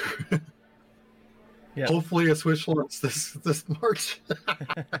 Yeah. Yeah. Hopefully a Switch launch this March.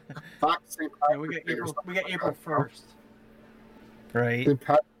 Yeah, we get April 1st. Right.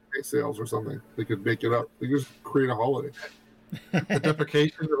 Sales or something. They could make it up. They could just create a holiday. The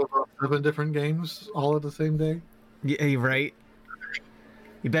deprecation of about 7 different games all at the same day. Yeah, you're right.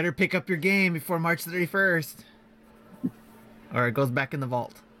 You better pick up your game before March 31st. Or it goes back in the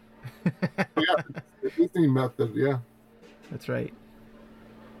vault. Yeah, it's the same method, yeah. That's right.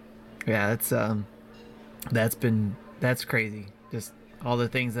 Yeah, that's crazy. Just all the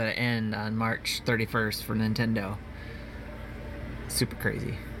things that end on March 31st for Nintendo. Super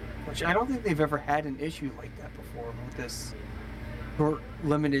crazy. Which I don't think they've ever had an issue like that before with this short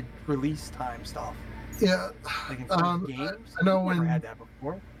limited release time stuff. Yeah, like in games. I know never had that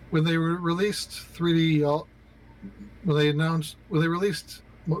before. When they released 3D, when they released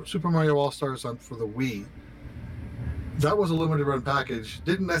Super Mario All-Stars for the Wii, that was a limited run package.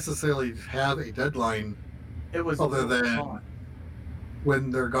 Didn't necessarily have a deadline. It was other than when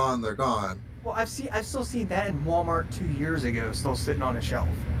they're gone, they're gone. Well, I've still seen that in Walmart 2 years ago, still sitting on a shelf.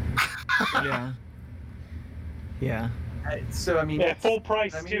 Yeah. Yeah. So I mean, full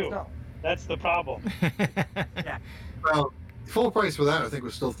price too. No. That's the problem. Yeah. Well, full price for that I think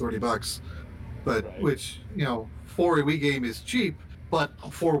was still $30, but right. Which for a Wii game is cheap, but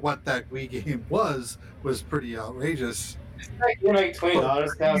for what that Wii game was pretty outrageous. You're like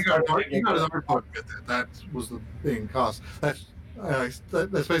 $20 now. You got an hard part with it. That was the thing cost. That's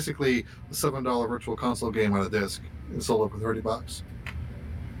basically a $7 virtual console game on a disc. It's sold for $30.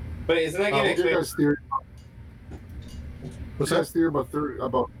 But isn't that getting What's that theory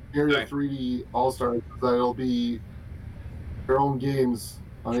about Mario 3D All Stars? That it'll be their own games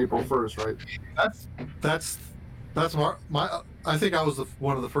on April 1st, right? That's my. I think I was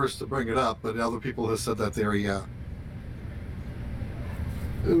one of the first to bring it up, but other people have said that theory. Yeah.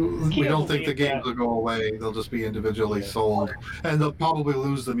 We don't think the games will go away. They'll just be individually sold, and they'll probably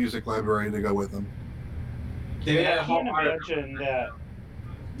lose the music library to go with them. Yeah, I can't imagine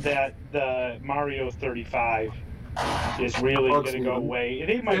that the Mario 35 is really going to go away.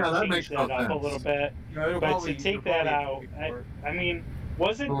 They might change that up a little bit, but to take that out, I mean,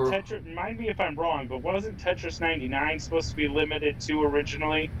 Wasn't Or- Tetris? Remind me if I'm wrong, but wasn't Tetris 99 supposed to be limited to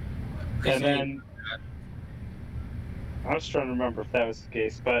originally? And then I was trying to remember if that was the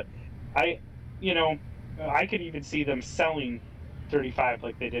case, but I could even see them selling 35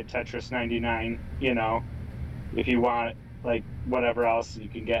 like they did Tetris 99. If you want like whatever else, you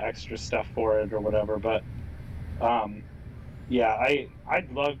can get extra stuff for it or whatever. But yeah,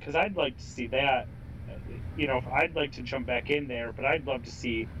 I'd love, because I'd like to see that. I'd like to jump back in there, but I'd love to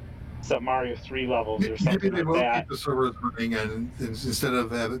see some Mario 3 levels or Maybe something they like will that. keep the servers running, and instead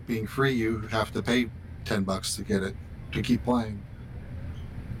of have it being free, you have to pay $10 to get it to keep playing.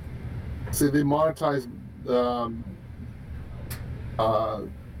 See, they monetize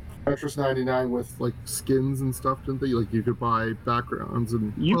Tetris 99 with like skins and stuff, didn't they? Like you could buy backgrounds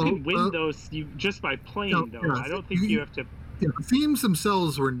and You Well, can win those just by playing, though. yeah, I don't think you have to. Yeah, the themes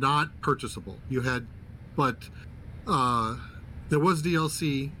themselves were not purchasable. But there was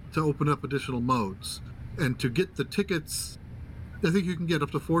DLC to open up additional modes, and to get the tickets, I think you can get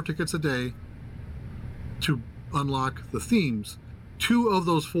up to 4 tickets a day to unlock the themes. 2 of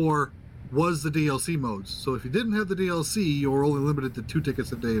those 4 was the DLC modes. So if you didn't have the DLC, you were only limited to 2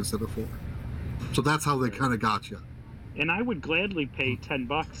 tickets a day instead of 4. So that's how they kind of got you. And I would gladly pay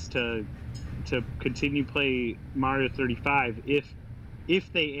 $10 to continue play Mario 35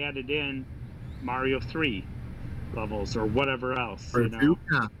 if they added in Mario 3 levels or whatever else,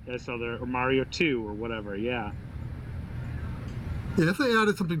 Yeah. That's or Mario 2 or whatever. Yeah. Yeah, if they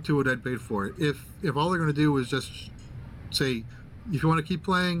added something to it, I'd pay for it. If all they're going to do is just say, if you want to keep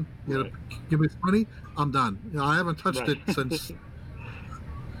playing, give me some money, I'm done. I haven't touched Right. it since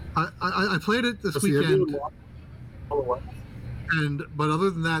I played it this See, weekend, everyone- but other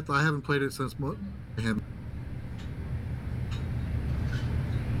than that, I haven't played it since him.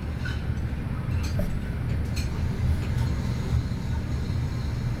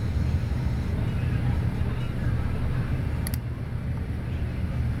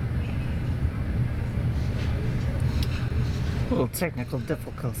 Little technical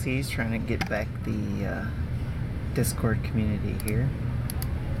difficulties trying to get back the Discord community here.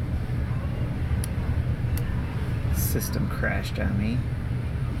 System crashed on me.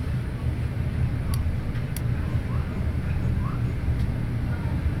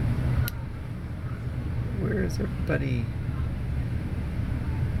 Where is everybody?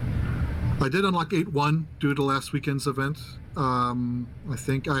 I did unlock 8-1 due to last weekend's event. I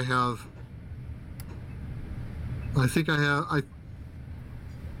think I have. I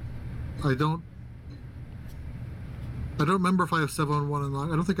don't remember if I have 7-1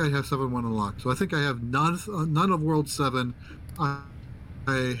 unlocked. I don't think I have 7-1 unlocked. So I think I have none of World 7. I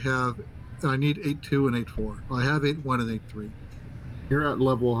need 8-2 and 8-4. I have 8-1 and 8-3. You're at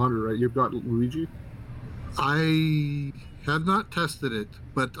level 100, right? You've got Luigi? I have not tested it,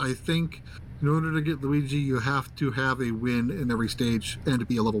 but I think in order to get Luigi, you have to have a win in every stage and to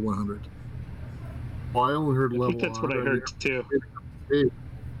be a level 100. Well, I only heard I level think that's what I 100. heard too.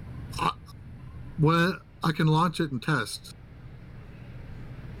 Well, I can launch it and test,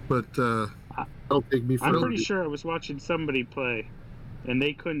 but That'll take me I'm forever. pretty sure I was watching somebody play, and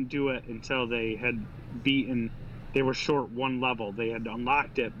they couldn't do it until they had beaten. They were short 1 level. They had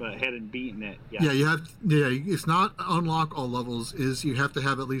unlocked it, but hadn't beaten it yet. yeah, you have. Yeah, it's not unlock all levels. Is you have to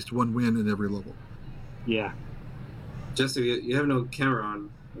have at least 1 win in every level. Yeah. Jesse, you have no camera on,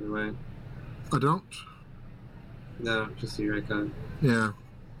 by the way. I don't. No, just your icon. Yeah.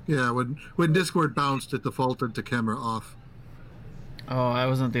 When Discord bounced, it defaulted to camera off. Oh, I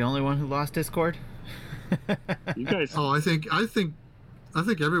wasn't the only one who lost Discord. You guys. Oh, I think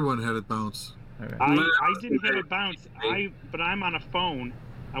everyone had it bounce. All right. I didn't have it bounce. But I'm on a phone.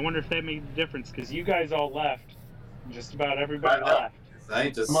 I wonder if that made a difference because you guys all left. Just about everybody left. I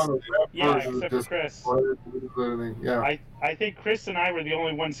just. I'm on the draft Yeah, version of except for this- Chris. Yeah. I think Chris and I were the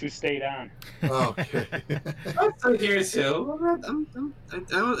only ones who stayed on. Okay. I'm still here too. I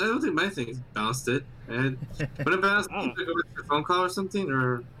don't think my thing bounced it. When it bounced, Oh. did it go back to a phone call or something,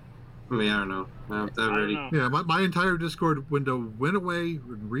 or I mean, I don't know. I don't know. Yeah, my entire Discord window went away,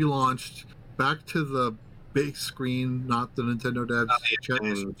 relaunched, back to the big screen, not the Nintendo Dad's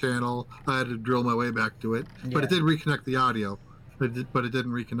channel. I had to drill my way back to it, but Yeah. it did reconnect the audio. But it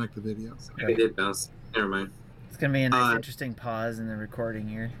didn't reconnect the video. It did bounce. Never mind. It's gonna be a nice, interesting pause in the recording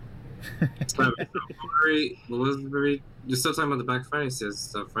here. You're still talking about the Black Friday sales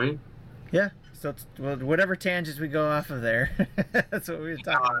stuff, right? Yeah. So whatever tangents we go off of there, that's what we were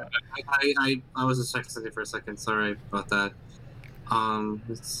talking about. I was just checking something for a second. Sorry about that.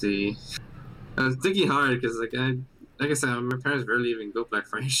 Let's see. I was thinking hard because like I said, my parents rarely even go Black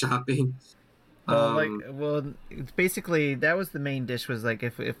Friday shopping. It's basically that was the main dish. Was like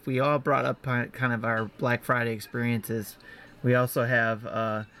if we all brought up kind of our Black Friday experiences, we also have,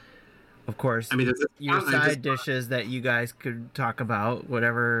 of course, your side dishes that you guys could talk about,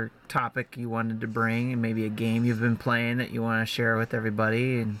 whatever topic you wanted to bring, and maybe a game you've been playing that you want to share with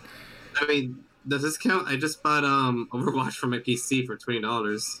everybody. And I mean, does this count? I just bought Overwatch for my PC for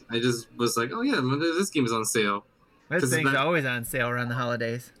 $20. I just was like, oh yeah, this game is on sale. This thing's always on sale around the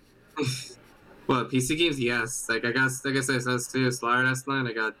holidays. Well, PC games, yes. Like I said, Slayer last night.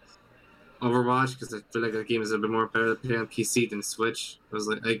 I got Overwatch because I feel like the game is a bit more better to play on PC than Switch. I was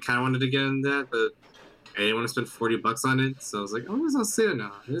like, I kind of wanted to get in that, but I didn't want to spend $40 on it. So I was like, oh, it's on sale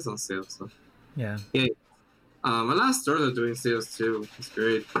now. It is on sale. So yeah. A lot of stores are doing sales too. It's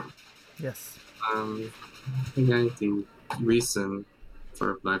great. Yes. I think anything recent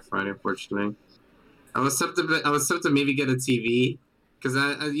for Black Friday, unfortunately. I was set to maybe get a TV. Because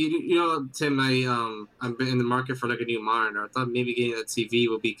you know, Tim, I've been in the market for like a new monitor. I thought maybe getting a TV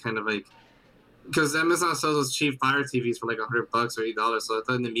would be kind of like, because Amazon sells those cheap Fire TVs for like $100 or $80. So I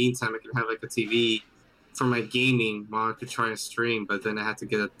thought in the meantime I could have like a TV for my gaming while I could try and stream. But then I had to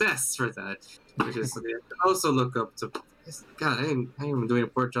get a desk for that, which is something I could also look up to. God, I am doing a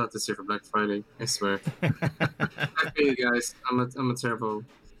poor job this year for Black Friday. I swear. I feel you guys. I'm a terrible,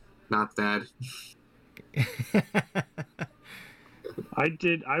 not dad.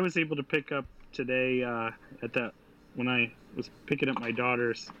 I was able to pick up today when I was picking up my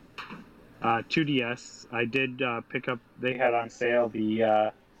daughter's 2DS. I did pick up. They had on sale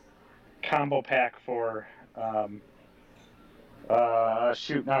the combo pack for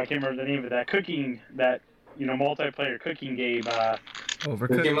shoot. Now I can't remember the name of that cooking multiplayer cooking game.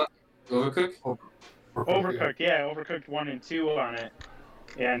 Overcooked. Overcooked. Yeah, Overcooked 1 and 2 on it,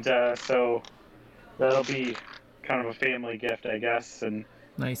 and so that'll be kind of a family gift, I guess, and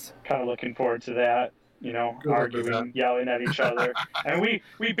nice. Kind of looking forward to that. Arguing, yelling at each other, and we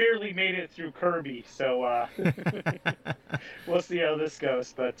barely made it through Kirby, so we'll see how this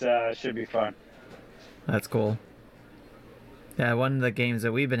goes, but it should be fun. That's cool. Yeah, one of the games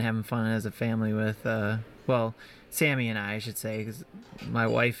that we've been having fun as a family with, Sammy and I should say, because my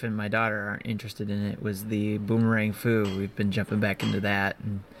wife and my daughter aren't interested in it, was the Boomerang Fu. We've been jumping back into that,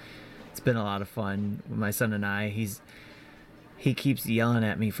 and it's been a lot of fun. My son and I, he keeps yelling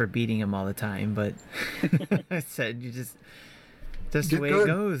at me for beating him all the time, but I said, that's the way it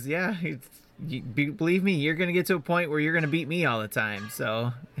goes. Yeah, believe me, you're gonna get to a point where you're gonna beat me all the time.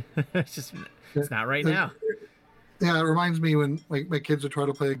 So it's not right now. Yeah, it reminds me when my kids would try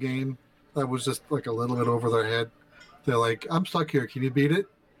to play a game that was just like a little bit over their head. They're like, "I'm stuck here. Can you beat it?"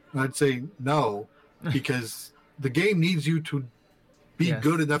 And I'd say no, because the game needs you to be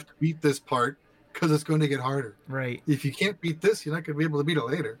good enough to beat this part, because it's going to get harder. Right. If you can't beat this, you're not going to be able to beat it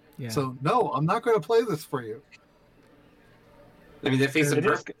later. Yeah. So no, I'm not going to play this for you. I mean, that face of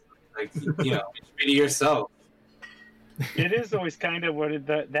purpose. Like, beat it yourself. It is always kind of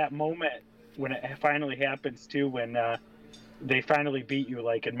that moment when it finally happens too, when they finally beat you,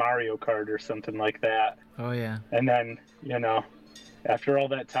 like in Mario Kart or something like that. Oh yeah. And then after all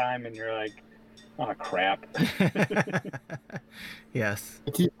that time, and you're like, oh crap. Yes.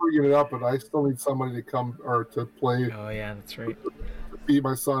 I keep bringing it up, but I still need somebody to come or to play. Oh yeah, that's right. To beat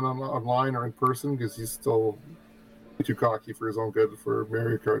my son online or in person, because he's still too cocky for his own good for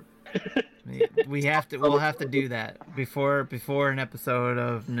Mario Kart. We'll have to do that before an episode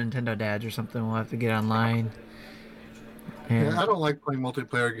of Nintendo Dads or something. We'll have to get online. Yeah, I don't like playing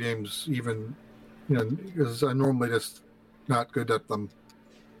multiplayer games, even because I'm normally just not good at them.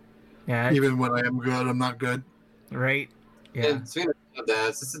 Yeah. Even when I am good, I'm not good. Right. Yeah. And speaking of that,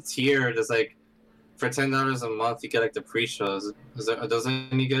 it's just a tier. There's like, for $10 a month, you get like the pre-shows. Are those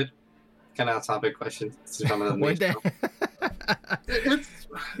any good? Kind of a topic question. One day.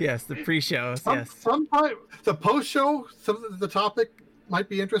 Yes, the pre-shows. Yes. Sometimes the post-show, the topic might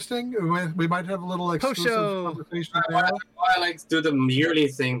be interesting. We might have a little exclusive conversation there. I like to do the yearly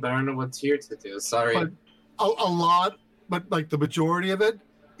thing, but I don't know what tier to do. Sorry. But a lot, but like the majority of it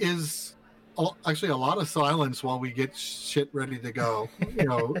is actually a lot of silence while we get shit ready to go.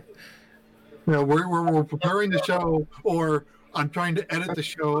 We're preparing the show, or I'm trying to edit the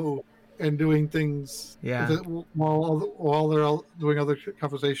show and doing things while they're all doing other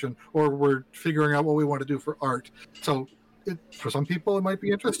conversation, or we're figuring out what we want to do for art. So for some people it might be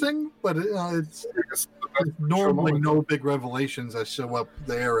interesting, but it's normally no big revelations that show up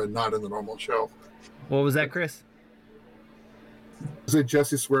there and not in the normal show. What was that, Chris? I say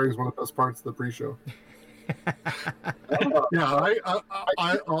Jesse swearing is one of the best parts of the pre-show. Yeah,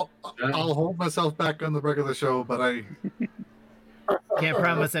 I'll hold myself back on the regular show, but can't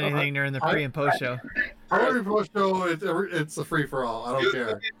promise anything during the pre and post show. Our post show, it's a free for all. I don't care.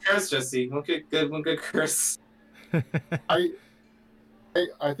 One good curse, Jesse. One good curse. I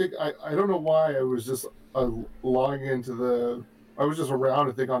think I don't know why I was just logging into the. I was just around,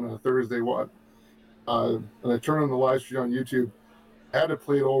 I think, on a Thursday one, and I turned on the live stream on YouTube. I had to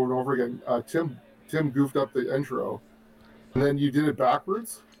play it over and over again. Tim goofed up the intro, and then you did it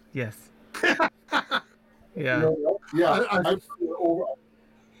backwards. Yes. Yeah. You know, yeah. I I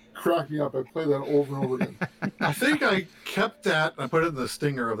cracked me up. I played that over and over again. I think I kept that. I put it in the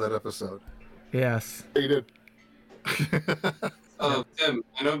stinger of that episode. Yes. You did. Oh, Tim,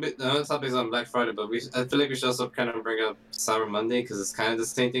 I know the topic's on Black Friday, but I feel like we should also kind of bring up Cyber Monday because it's kind of the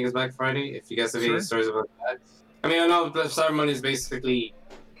same thing as Black Friday. If you guys have any stories about that. I mean, I know Cyber Monday is basically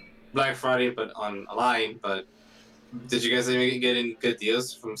Black Friday, but on a line, but did you guys ever get any good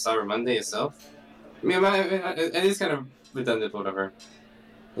deals from Cyber Monday itself? I mean, it is kind of redundant, whatever.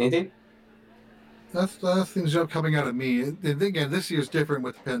 Anything? That's things coming out of me. And again, this year's different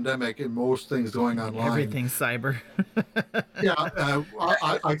with the pandemic and most things going online. Everything's cyber. Yeah,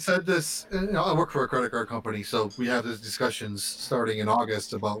 I said this. I work for a credit card company, so we have these discussions starting in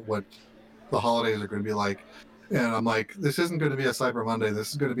August about what the holidays are going to be like. And I'm like, this isn't going to be a Cyber Monday.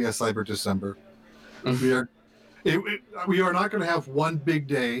 This is going to be a Cyber December. We are not going to have one big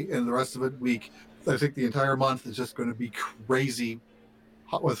day and the rest of it week. I think the entire month is just going to be crazy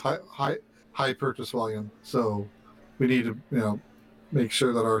with high purchase volume. So we need to make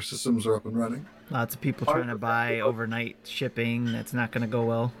sure that our systems are up and running. Lots of people trying to buy overnight shipping. That's not going to go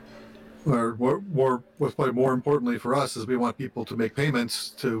well. Or what's probably more importantly for us is we want people to make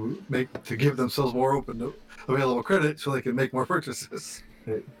payments to give themselves more open available credit so they can make more purchases.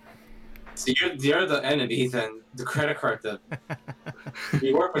 So you're the enemy then, the credit card then.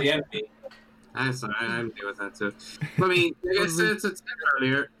 You work for the enemy. I'm sorry, I'm dealing with that too. I mean, like I said to Tim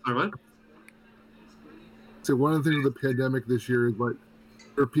earlier, or what? So one of the things with the pandemic this year is like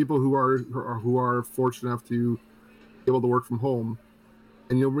there are people who are fortunate enough to be able to work from home,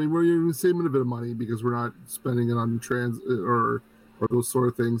 and we're saving a bit of money because we're not spending it on transit or those sort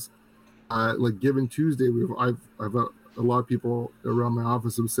of things. Like Giving Tuesday, I've a lot of people around my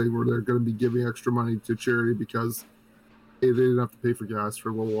office who say where they're going to be giving extra money to charity because they didn't have to pay for gas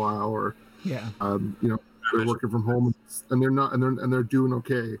for a little while, or they're working from home and they're doing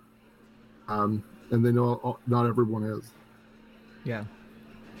okay. And they know not everyone is. Yeah.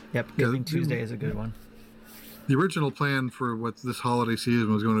 Yep. Giving Tuesday is a good one. The original plan for what this holiday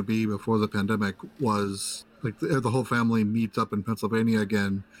season was going to be before the pandemic was like the whole family meets up in Pennsylvania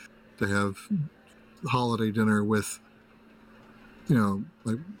again to have holiday dinner with,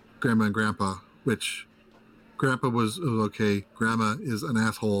 like Grandma and Grandpa, which Grandpa was okay. Grandma is an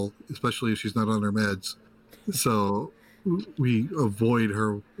asshole, especially if she's not on her meds. So we avoid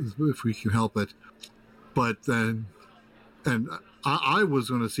her if we can help it. But then, and I was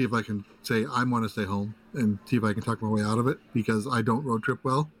going to see if I can say I want to stay home and see if I can talk my way out of it because I don't road trip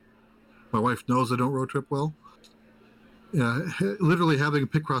well. My wife knows I don't road trip well. Yeah, literally having a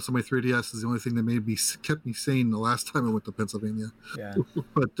Picross on my 3DS is the only thing that kept me sane the last time I went to Pennsylvania. Yeah.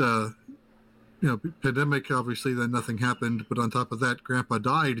 But pandemic obviously then nothing happened. But on top of that, Grandpa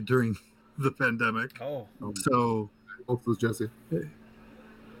died during the pandemic. Oh. So, condolences, Jesse.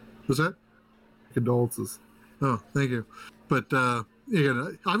 Was that? Condolences. Oh, thank you. But I've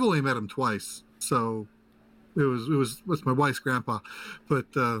only met him twice, so it was my wife's grandpa. But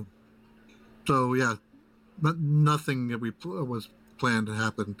so yeah, nothing that was planned to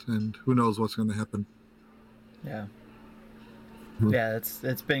happen, and who knows what's going to happen. Yeah. Yeah,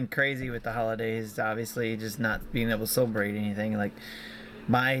 it's been crazy with the holidays. Obviously, just not being able to celebrate anything. Like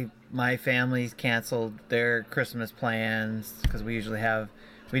my family's canceled their Christmas plans because we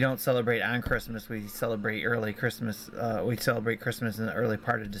don't celebrate on Christmas. We celebrate early Christmas. We celebrate Christmas in the early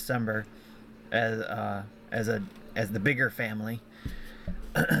part of December, as the bigger family.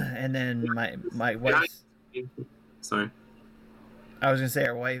 And then my wife's. Sorry. I was gonna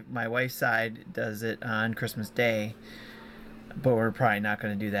say my wife's side does it on Christmas Day, but we're probably not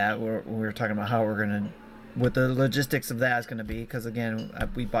gonna do that. We're talking about how we're gonna, what the logistics of that is gonna be, because again,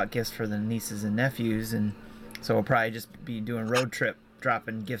 we bought gifts for the nieces and nephews, and so we'll probably just be doing road trip,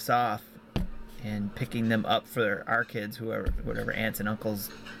 dropping gifts off and picking them up for our kids, whatever aunts and uncles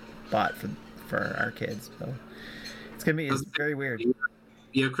bought for our kids. So it's very weird.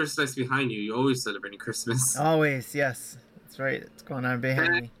 You have Christmas behind you. You always celebrating Christmas. Always, yes. That's right. It's going on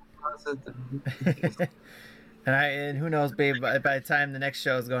behind me. And who knows, babe? By the time the next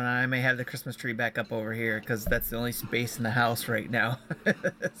show is going on, I may have the Christmas tree back up over here because that's the only space in the house right now.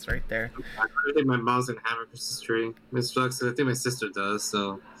 It's right there. I think my mom's gonna have a Christmas tree. Miss Flux, I think my sister does.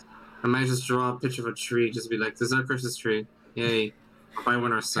 So I might just draw a picture of a tree, just be like, "This is our Christmas tree." Yay! I'll buy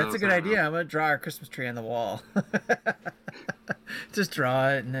one ourselves. That's a good idea. I'm gonna draw our Christmas tree on the wall. Just draw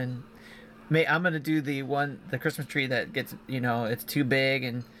it, and then I'm gonna do the Christmas tree that gets, it's too big,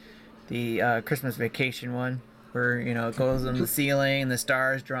 and the Christmas Vacation one where it goes on the ceiling and the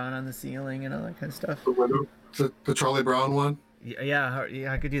stars drawn on the ceiling and all that kind of stuff. The Charlie Brown one. Yeah,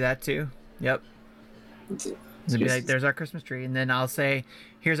 I could do that too. Yep. It'd be like, there's our Christmas tree, and then I'll say,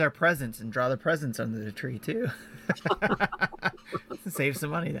 here's our presents, and draw the presents under the tree too. Save some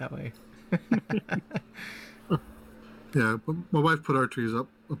money that way. Yeah, but my wife put our trees up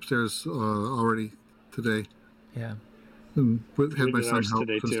upstairs already today. Yeah. And had my son help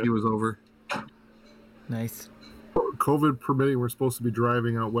since he was over. Nice. COVID permitting, we're supposed to be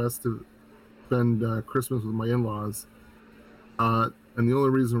driving out west to spend Christmas with my in-laws. And the only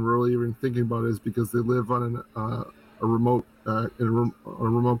reason we're really even thinking about it is because they live on a remote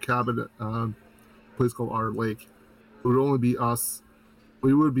cabin place called Our Lake. It would only be us.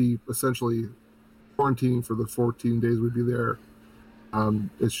 We would be essentially quarantining for the 14 days we'd be there.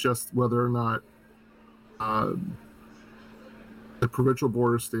 It's just whether or not the provincial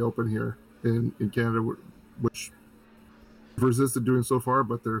borders stay open here in Canada, which we've resisted doing so far,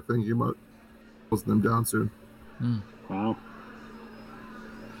 but they're thinking about closing them down soon. Wow.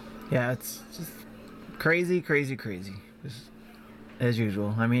 Yeah, it's just crazy, just as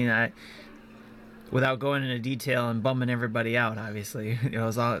usual. I mean, without going into detail and bumming everybody out, obviously,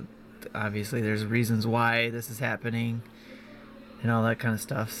 obviously there's reasons why this is happening and all that kind of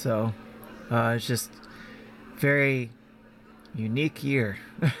stuff. So it's just very unique year.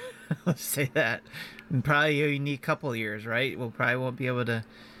 Let's say that. And probably a unique couple of years, right? We'll probably won't be able to.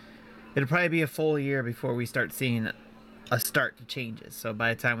 It'll probably be a full year before we start seeing a start to changes. So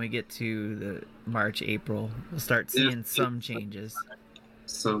by the time we get to the March, April, we'll start seeing some changes.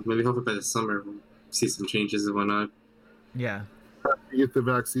 So maybe hopefully by the summer we'll see some changes and whatnot. Yeah. You get the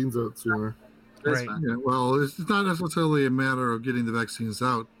vaccines out sooner. Right. Yeah, well, it's not necessarily a matter of getting the vaccines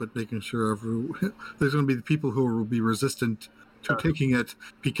out, but making sure there's going to be the people who will be resistant to taking it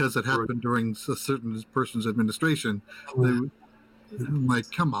because it happened during a certain person's administration. I'm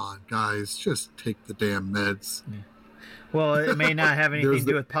like, come on, guys, just take the damn meds. Yeah. Well, it may not have anything to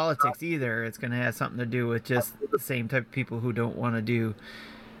do with politics either. It's going to have something to do with just the same type of people who don't want to do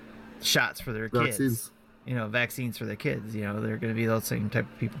shots for their kids. Vaccines for their kids. They're going to be those same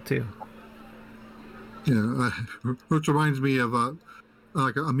type of people too. Yeah, which reminds me of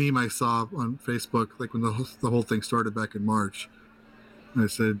like a meme I saw on Facebook, like when the whole thing started back in March. I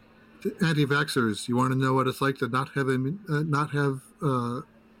said, "Anti-vaxxers, you want to know what it's like to not have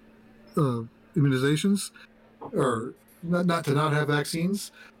immunizations, or not have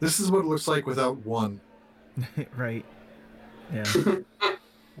vaccines? This is what it looks like without one." Right. Yeah.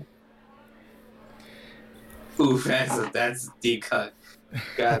 Oof, that's a deep cut.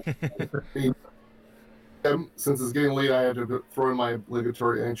 God. Since it's getting late, I had to throw in my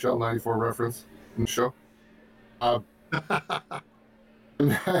obligatory NHL 94 reference in the show. I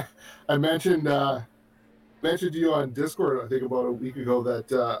mentioned to you on Discord, I think about a week ago,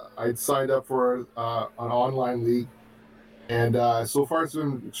 that I'd signed up for an online league, and so far it's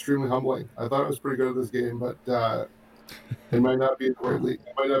been extremely humbling. I thought I was pretty good at this game, but it might not be in the right league.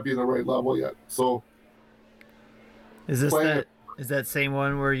 It might not be in the right level yet. So, is that same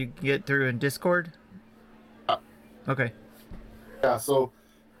one where you get through in Discord? Okay. Yeah, so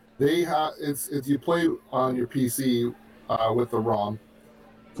they have it's you play on your PC with the ROM,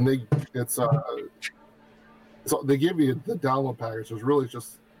 and so they give you the download package. So it's really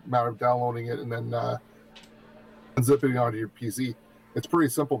just a matter of downloading it and then zipping it onto your PC. It's pretty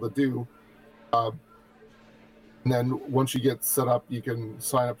simple to do. And then once you get set up, you can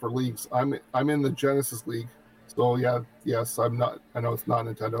sign up for leagues. I'm in the Genesis League, so yes, I'm not. I know it's not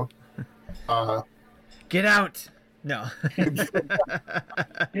Nintendo. Get out. No. I think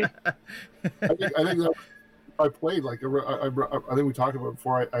that I played I think we talked about it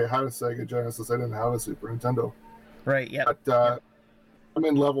before. I had a Sega Genesis. I didn't have a Super Nintendo. Right. Yeah. But I'm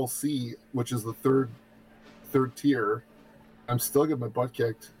in level C, which is the third tier. I'm still getting my butt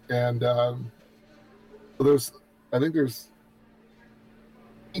kicked, and so there's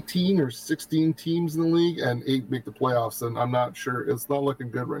 18 or 16 teams in the league, and 8 make the playoffs, and I'm not sure. It's not looking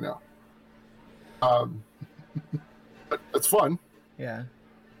good right now. But it's fun. Yeah.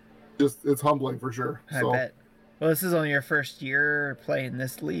 It's humbling for sure. I bet. Well, this is only your first year playing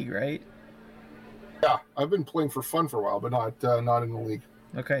this league, right? Yeah, I've been playing for fun for a while, but not in the league.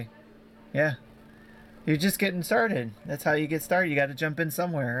 Okay. Yeah. You're just getting started. That's how you get started. You got to jump in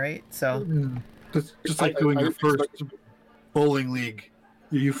somewhere, right? So. Just like doing I your didn't first expect- bowling league.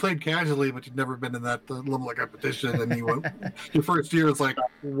 You played casually, but you've never been in that level of competition. And you went, your first year is like,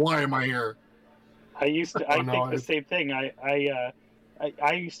 why am I here? I used to. Oh, I no, think the it's- same thing.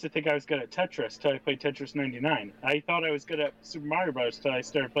 I used to think I was good at Tetris till I played Tetris 99. I thought I was good at Super Mario Bros. Till I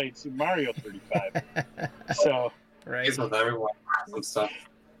started playing Super Mario 35. So Right. It's with everyone and stuff.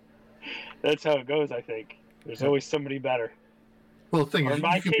 that's how it goes. I think there's always somebody better. Well, the thing Or is, in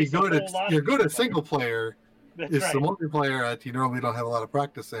my you can be case, a good whole lot of you're good people at single player. That's It's right. the multiplayer that you normally don't have a lot of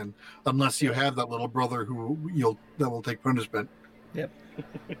practice in, unless you have that little brother that will take punishment.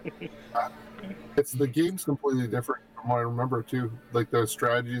 It's the game's completely different from what I remember too. Like the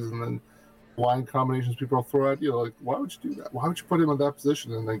strategies and then line combinations people throw at you. Like, why would you do that? Why would you put him in that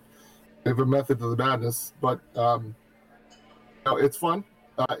position? And like, they have a method to the madness. But no, it's fun.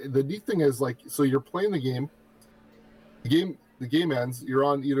 The neat thing is like, so you're playing the game. The game ends. You're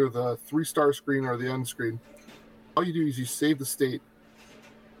on either the 3-star screen or the end screen. All you do is you save the state.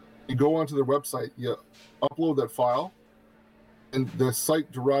 You go onto their website. You upload that file. And the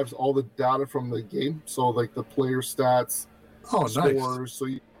site derives all the data from the game, so like the player stats, Oh, nice. scores. So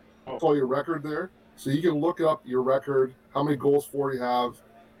you call your record there, so you can look up your record, how many goals for you have.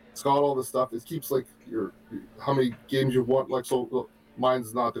 It's got all this stuff. It keeps like your how many games you've won. Like so,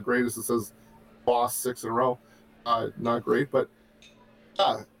 mine's not the greatest. It says lost 6 in a row. Not great, but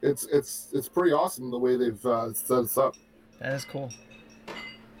yeah, it's pretty awesome the way they've set us up. That is cool.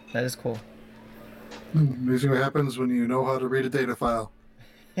 That is cool. Amazing what happens when you know how to read a data file.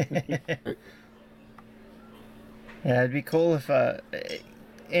 Yeah, it'd be cool if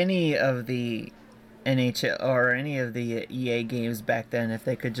any of the NHL or any of the EA games back then, if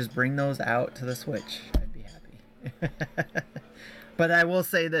they could just bring those out to the Switch, I'd be happy. But I will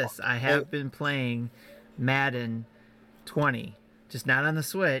say this, I have been playing Madden 20, just not on the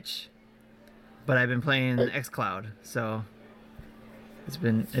Switch, but I've been playing xCloud, so it's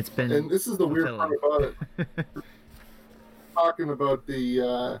been And this is the weird part about it. Talking about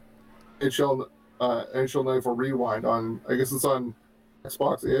the NHL 94 Rewind on, I guess it's on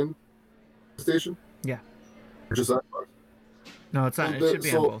Xbox and PlayStation. Yeah. Or just Xbox. No, it's not. It should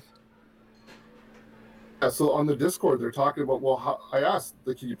be on both. Yeah, so on the Discord, they're talking about, well, I asked,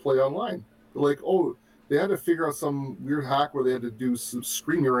 like, can you play online? They're like, oh, they had to figure out some weird hack where they had to do some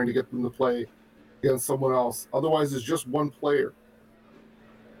screen mirroring to get them to play against someone else. Otherwise, it's just one player.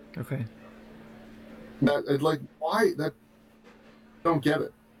 Okay. That, like, why? That, I don't get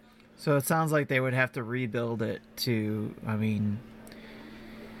it. So it sounds like they would have to rebuild it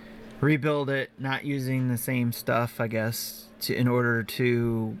rebuild it, not using the same stuff, I guess, in order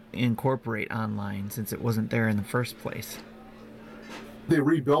to incorporate online, since it wasn't there in the first place. They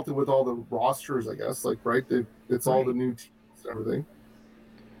rebuilt it with all the rosters, I guess, like, right? It's all the new teams and everything.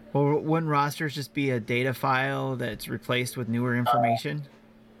 Well, wouldn't rosters just be a data file that's replaced with newer information?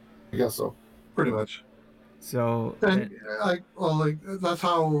 I guess so. Pretty much. So And that's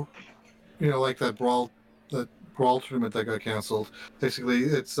how, like that brawl tournament that got canceled. Basically,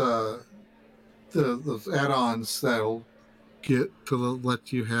 it's those add-ons that'll get to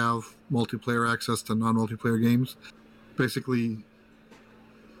let you have multiplayer access to non-multiplayer games. Basically,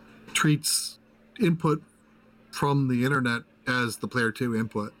 treats input from the internet as the player 2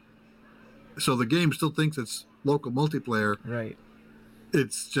 input. So the game still thinks it's local multiplayer. Right.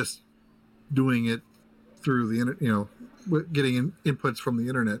 It's just doing it through the internet, getting inputs from the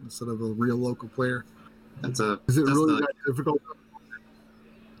internet instead of a real local player. Is it really that difficult?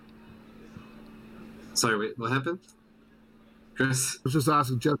 Sorry, wait, what happened? Chris? I was just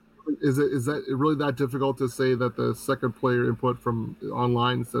asking, Jeff, is that really that difficult to say that the second player input from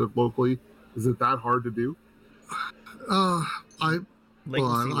online instead of locally, is it that hard to do? I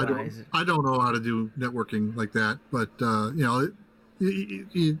Latency-wise. I don't know how to do networking like that, but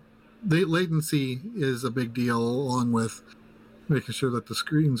the latency is a big deal, along with making sure that the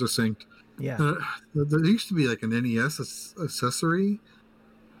screens are synced. Yeah. There used to be like an NES accessory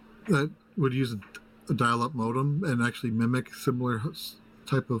that would use a dial-up modem and actually mimic similar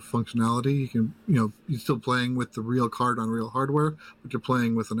type of functionality. You can, you're still playing with the real card on real hardware, but you're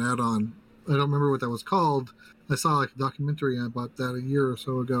playing with an add-on. I don't remember what that was called. I saw like a documentary about that a year or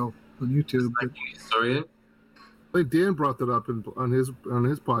so ago on YouTube. But... Sorry. I think Dan brought that up on his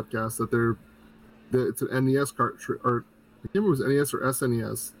podcast that it's an NES cartridge, or I can't remember if it was NES or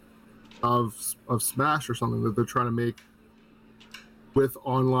SNES of Smash or something that they're trying to make with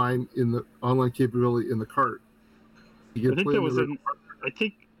online capability in the cart. I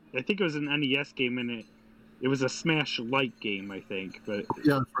think I think it was an NES game, and it was a Smash-like game, I think. But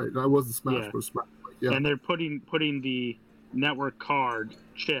Yeah, that's right. That was the Smash, Yeah. but Smash. Yeah. and they're putting the network card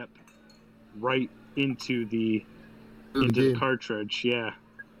chip right into the game. cartridge. Yeah,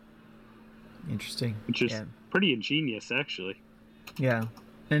 Interesting. which is Yeah. pretty ingenious, actually. Yeah,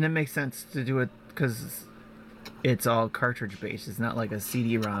 and it makes sense to do it because it's all cartridge based. It's not like a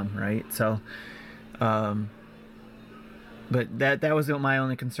CD-ROM, right? So, but that was my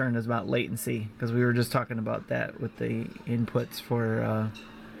only concern is about latency, because we were just talking about that with the inputs for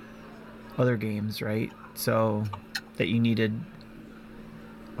other games, right? So that you needed.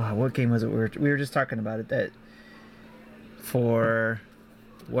 What game was it? We were just talking about it, that for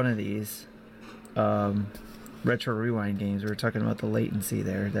one of these Retro Rewind games, we were talking about the latency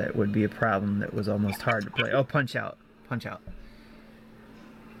there. That would be a problem. That was almost hard to play. Oh, Punch Out.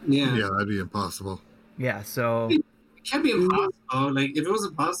 Yeah. Yeah, that'd be impossible. Yeah. So It can't be impossible. Like, if it was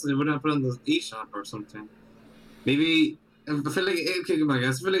impossible, they wouldn't have put it on the eShop or something. Maybe, I feel like, okay, my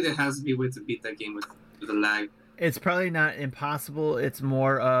guys, I feel like there has to be a way to beat that game with the lag. it's probably not impossible. It's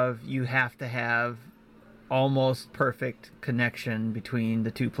more of you have to have almost perfect connection between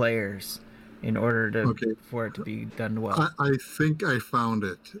the two players in order to for it to be done well. I think I found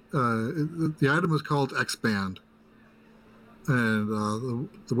it. The item is called X-Band, and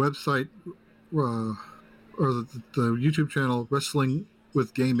the website or the YouTube channel Wrestling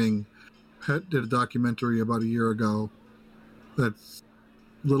with Gaming did a documentary about a year ago that's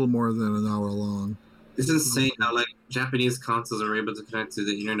little more than an hour long. It's insane how, like, Japanese consoles are able to connect to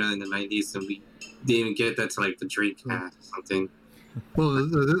the internet in the 90s, and we didn't even get that to, like, the Dreamcast or something.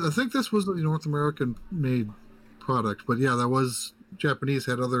 Well, I think this was the North American made product, but yeah, that was Japanese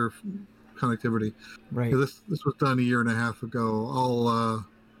had other connectivity. Right. Yeah, this was done a year and a half ago. I'll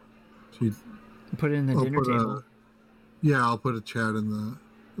put it in the dinner table. I'll put a chat in the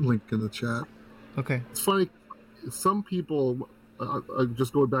link in the chat. Okay. It's funny. Some people,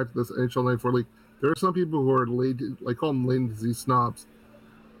 just going back to this NHL 94 league, there are some people who are I call them latency snobs,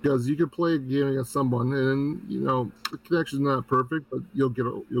 because you could play a game against someone and the connection's not perfect, but you'll get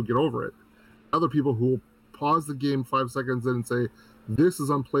over it. Other people who will pause the game 5 seconds in and say, "This is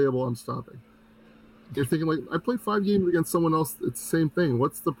unplayable. I'm stopping." You're thinking, like, I played 5 games against someone else. It's the same thing.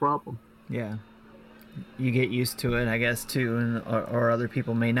 What's the problem? Yeah. You get used to it, I guess, too, and or other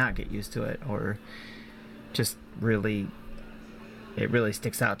people may not get used to it, or just it really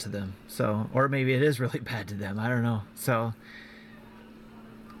sticks out to them. So, or maybe it is really bad to them. I don't know. So,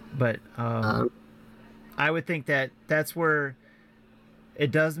 but I would think that's where it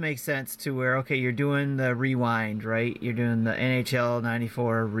does make sense to where, okay, you're doing the rewind, right? You're doing the NHL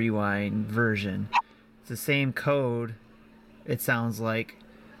 94 rewind version. It's the same code, it sounds like,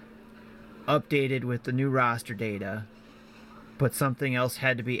 updated with the new roster data, but something else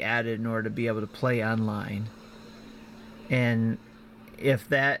had to be added in order to be able to play online. And if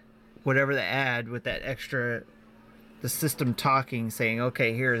that, whatever the add with that extra, the system talking, saying,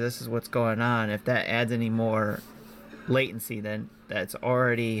 okay, here, this is what's going on, if that adds any more latency, then that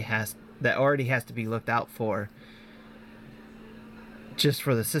already has to be looked out for, just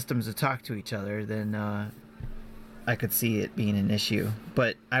for the systems to talk to each other, then I could see it being an issue.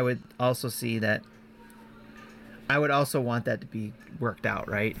 But I would also want that to be worked out,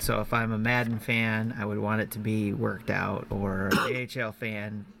 right? So if I'm a Madden fan, I would want it to be worked out, or an AHL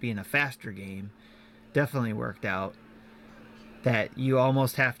fan, being a faster game, definitely worked out, that you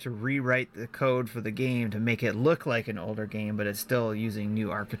almost have to rewrite the code for the game to make it look like an older game, but it's still using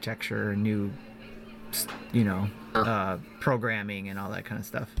new architecture, new, programming and all that kind of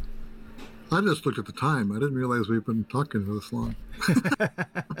stuff. I just looked at the time. I didn't realize we've been talking for this long.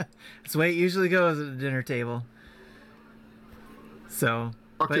 That's the way it usually goes at the dinner table. So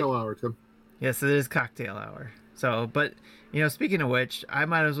Cocktail hour, Tim. Yes, it is cocktail hour. So, but speaking of which, I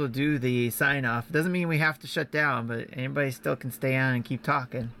might as well do the sign off. Doesn't mean we have to shut down, but anybody still can stay on and keep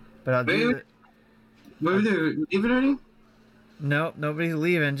talking. But I'll do it. Were they leaving already? Nope, nobody's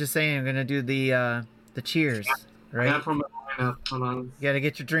leaving. Just saying, I'm gonna do the cheers, right? Yeah, from hold on. You gotta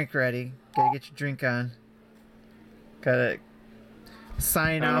get your drink ready. Gotta get your drink on. Gotta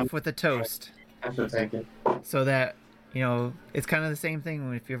sign off with a toast. I have to take it. So that, it's kind of the same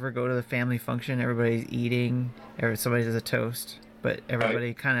thing if you ever go to the family function, everybody's eating, somebody does a toast, but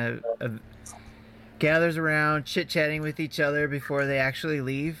everybody kind of gathers around, chit-chatting with each other before they actually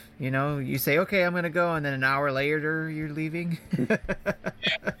leave. You say, okay, I'm going to go, and then an hour later you're leaving.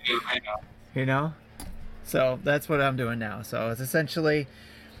 I know. So that's what I'm doing now. So it's essentially,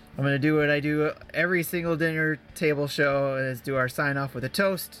 I'm going to do what I do every single dinner table show, is do our sign off with a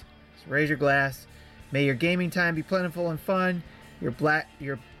toast. So raise your glass. May your gaming time be plentiful and fun.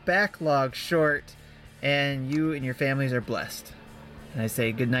 your backlog short, and you and your families are blessed. And I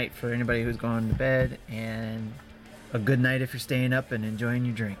say good night for anybody who's going to bed, and a good night if you're staying up and enjoying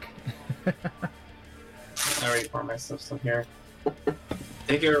your drink. I already pour my stuff here.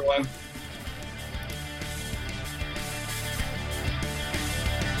 Take care, everyone.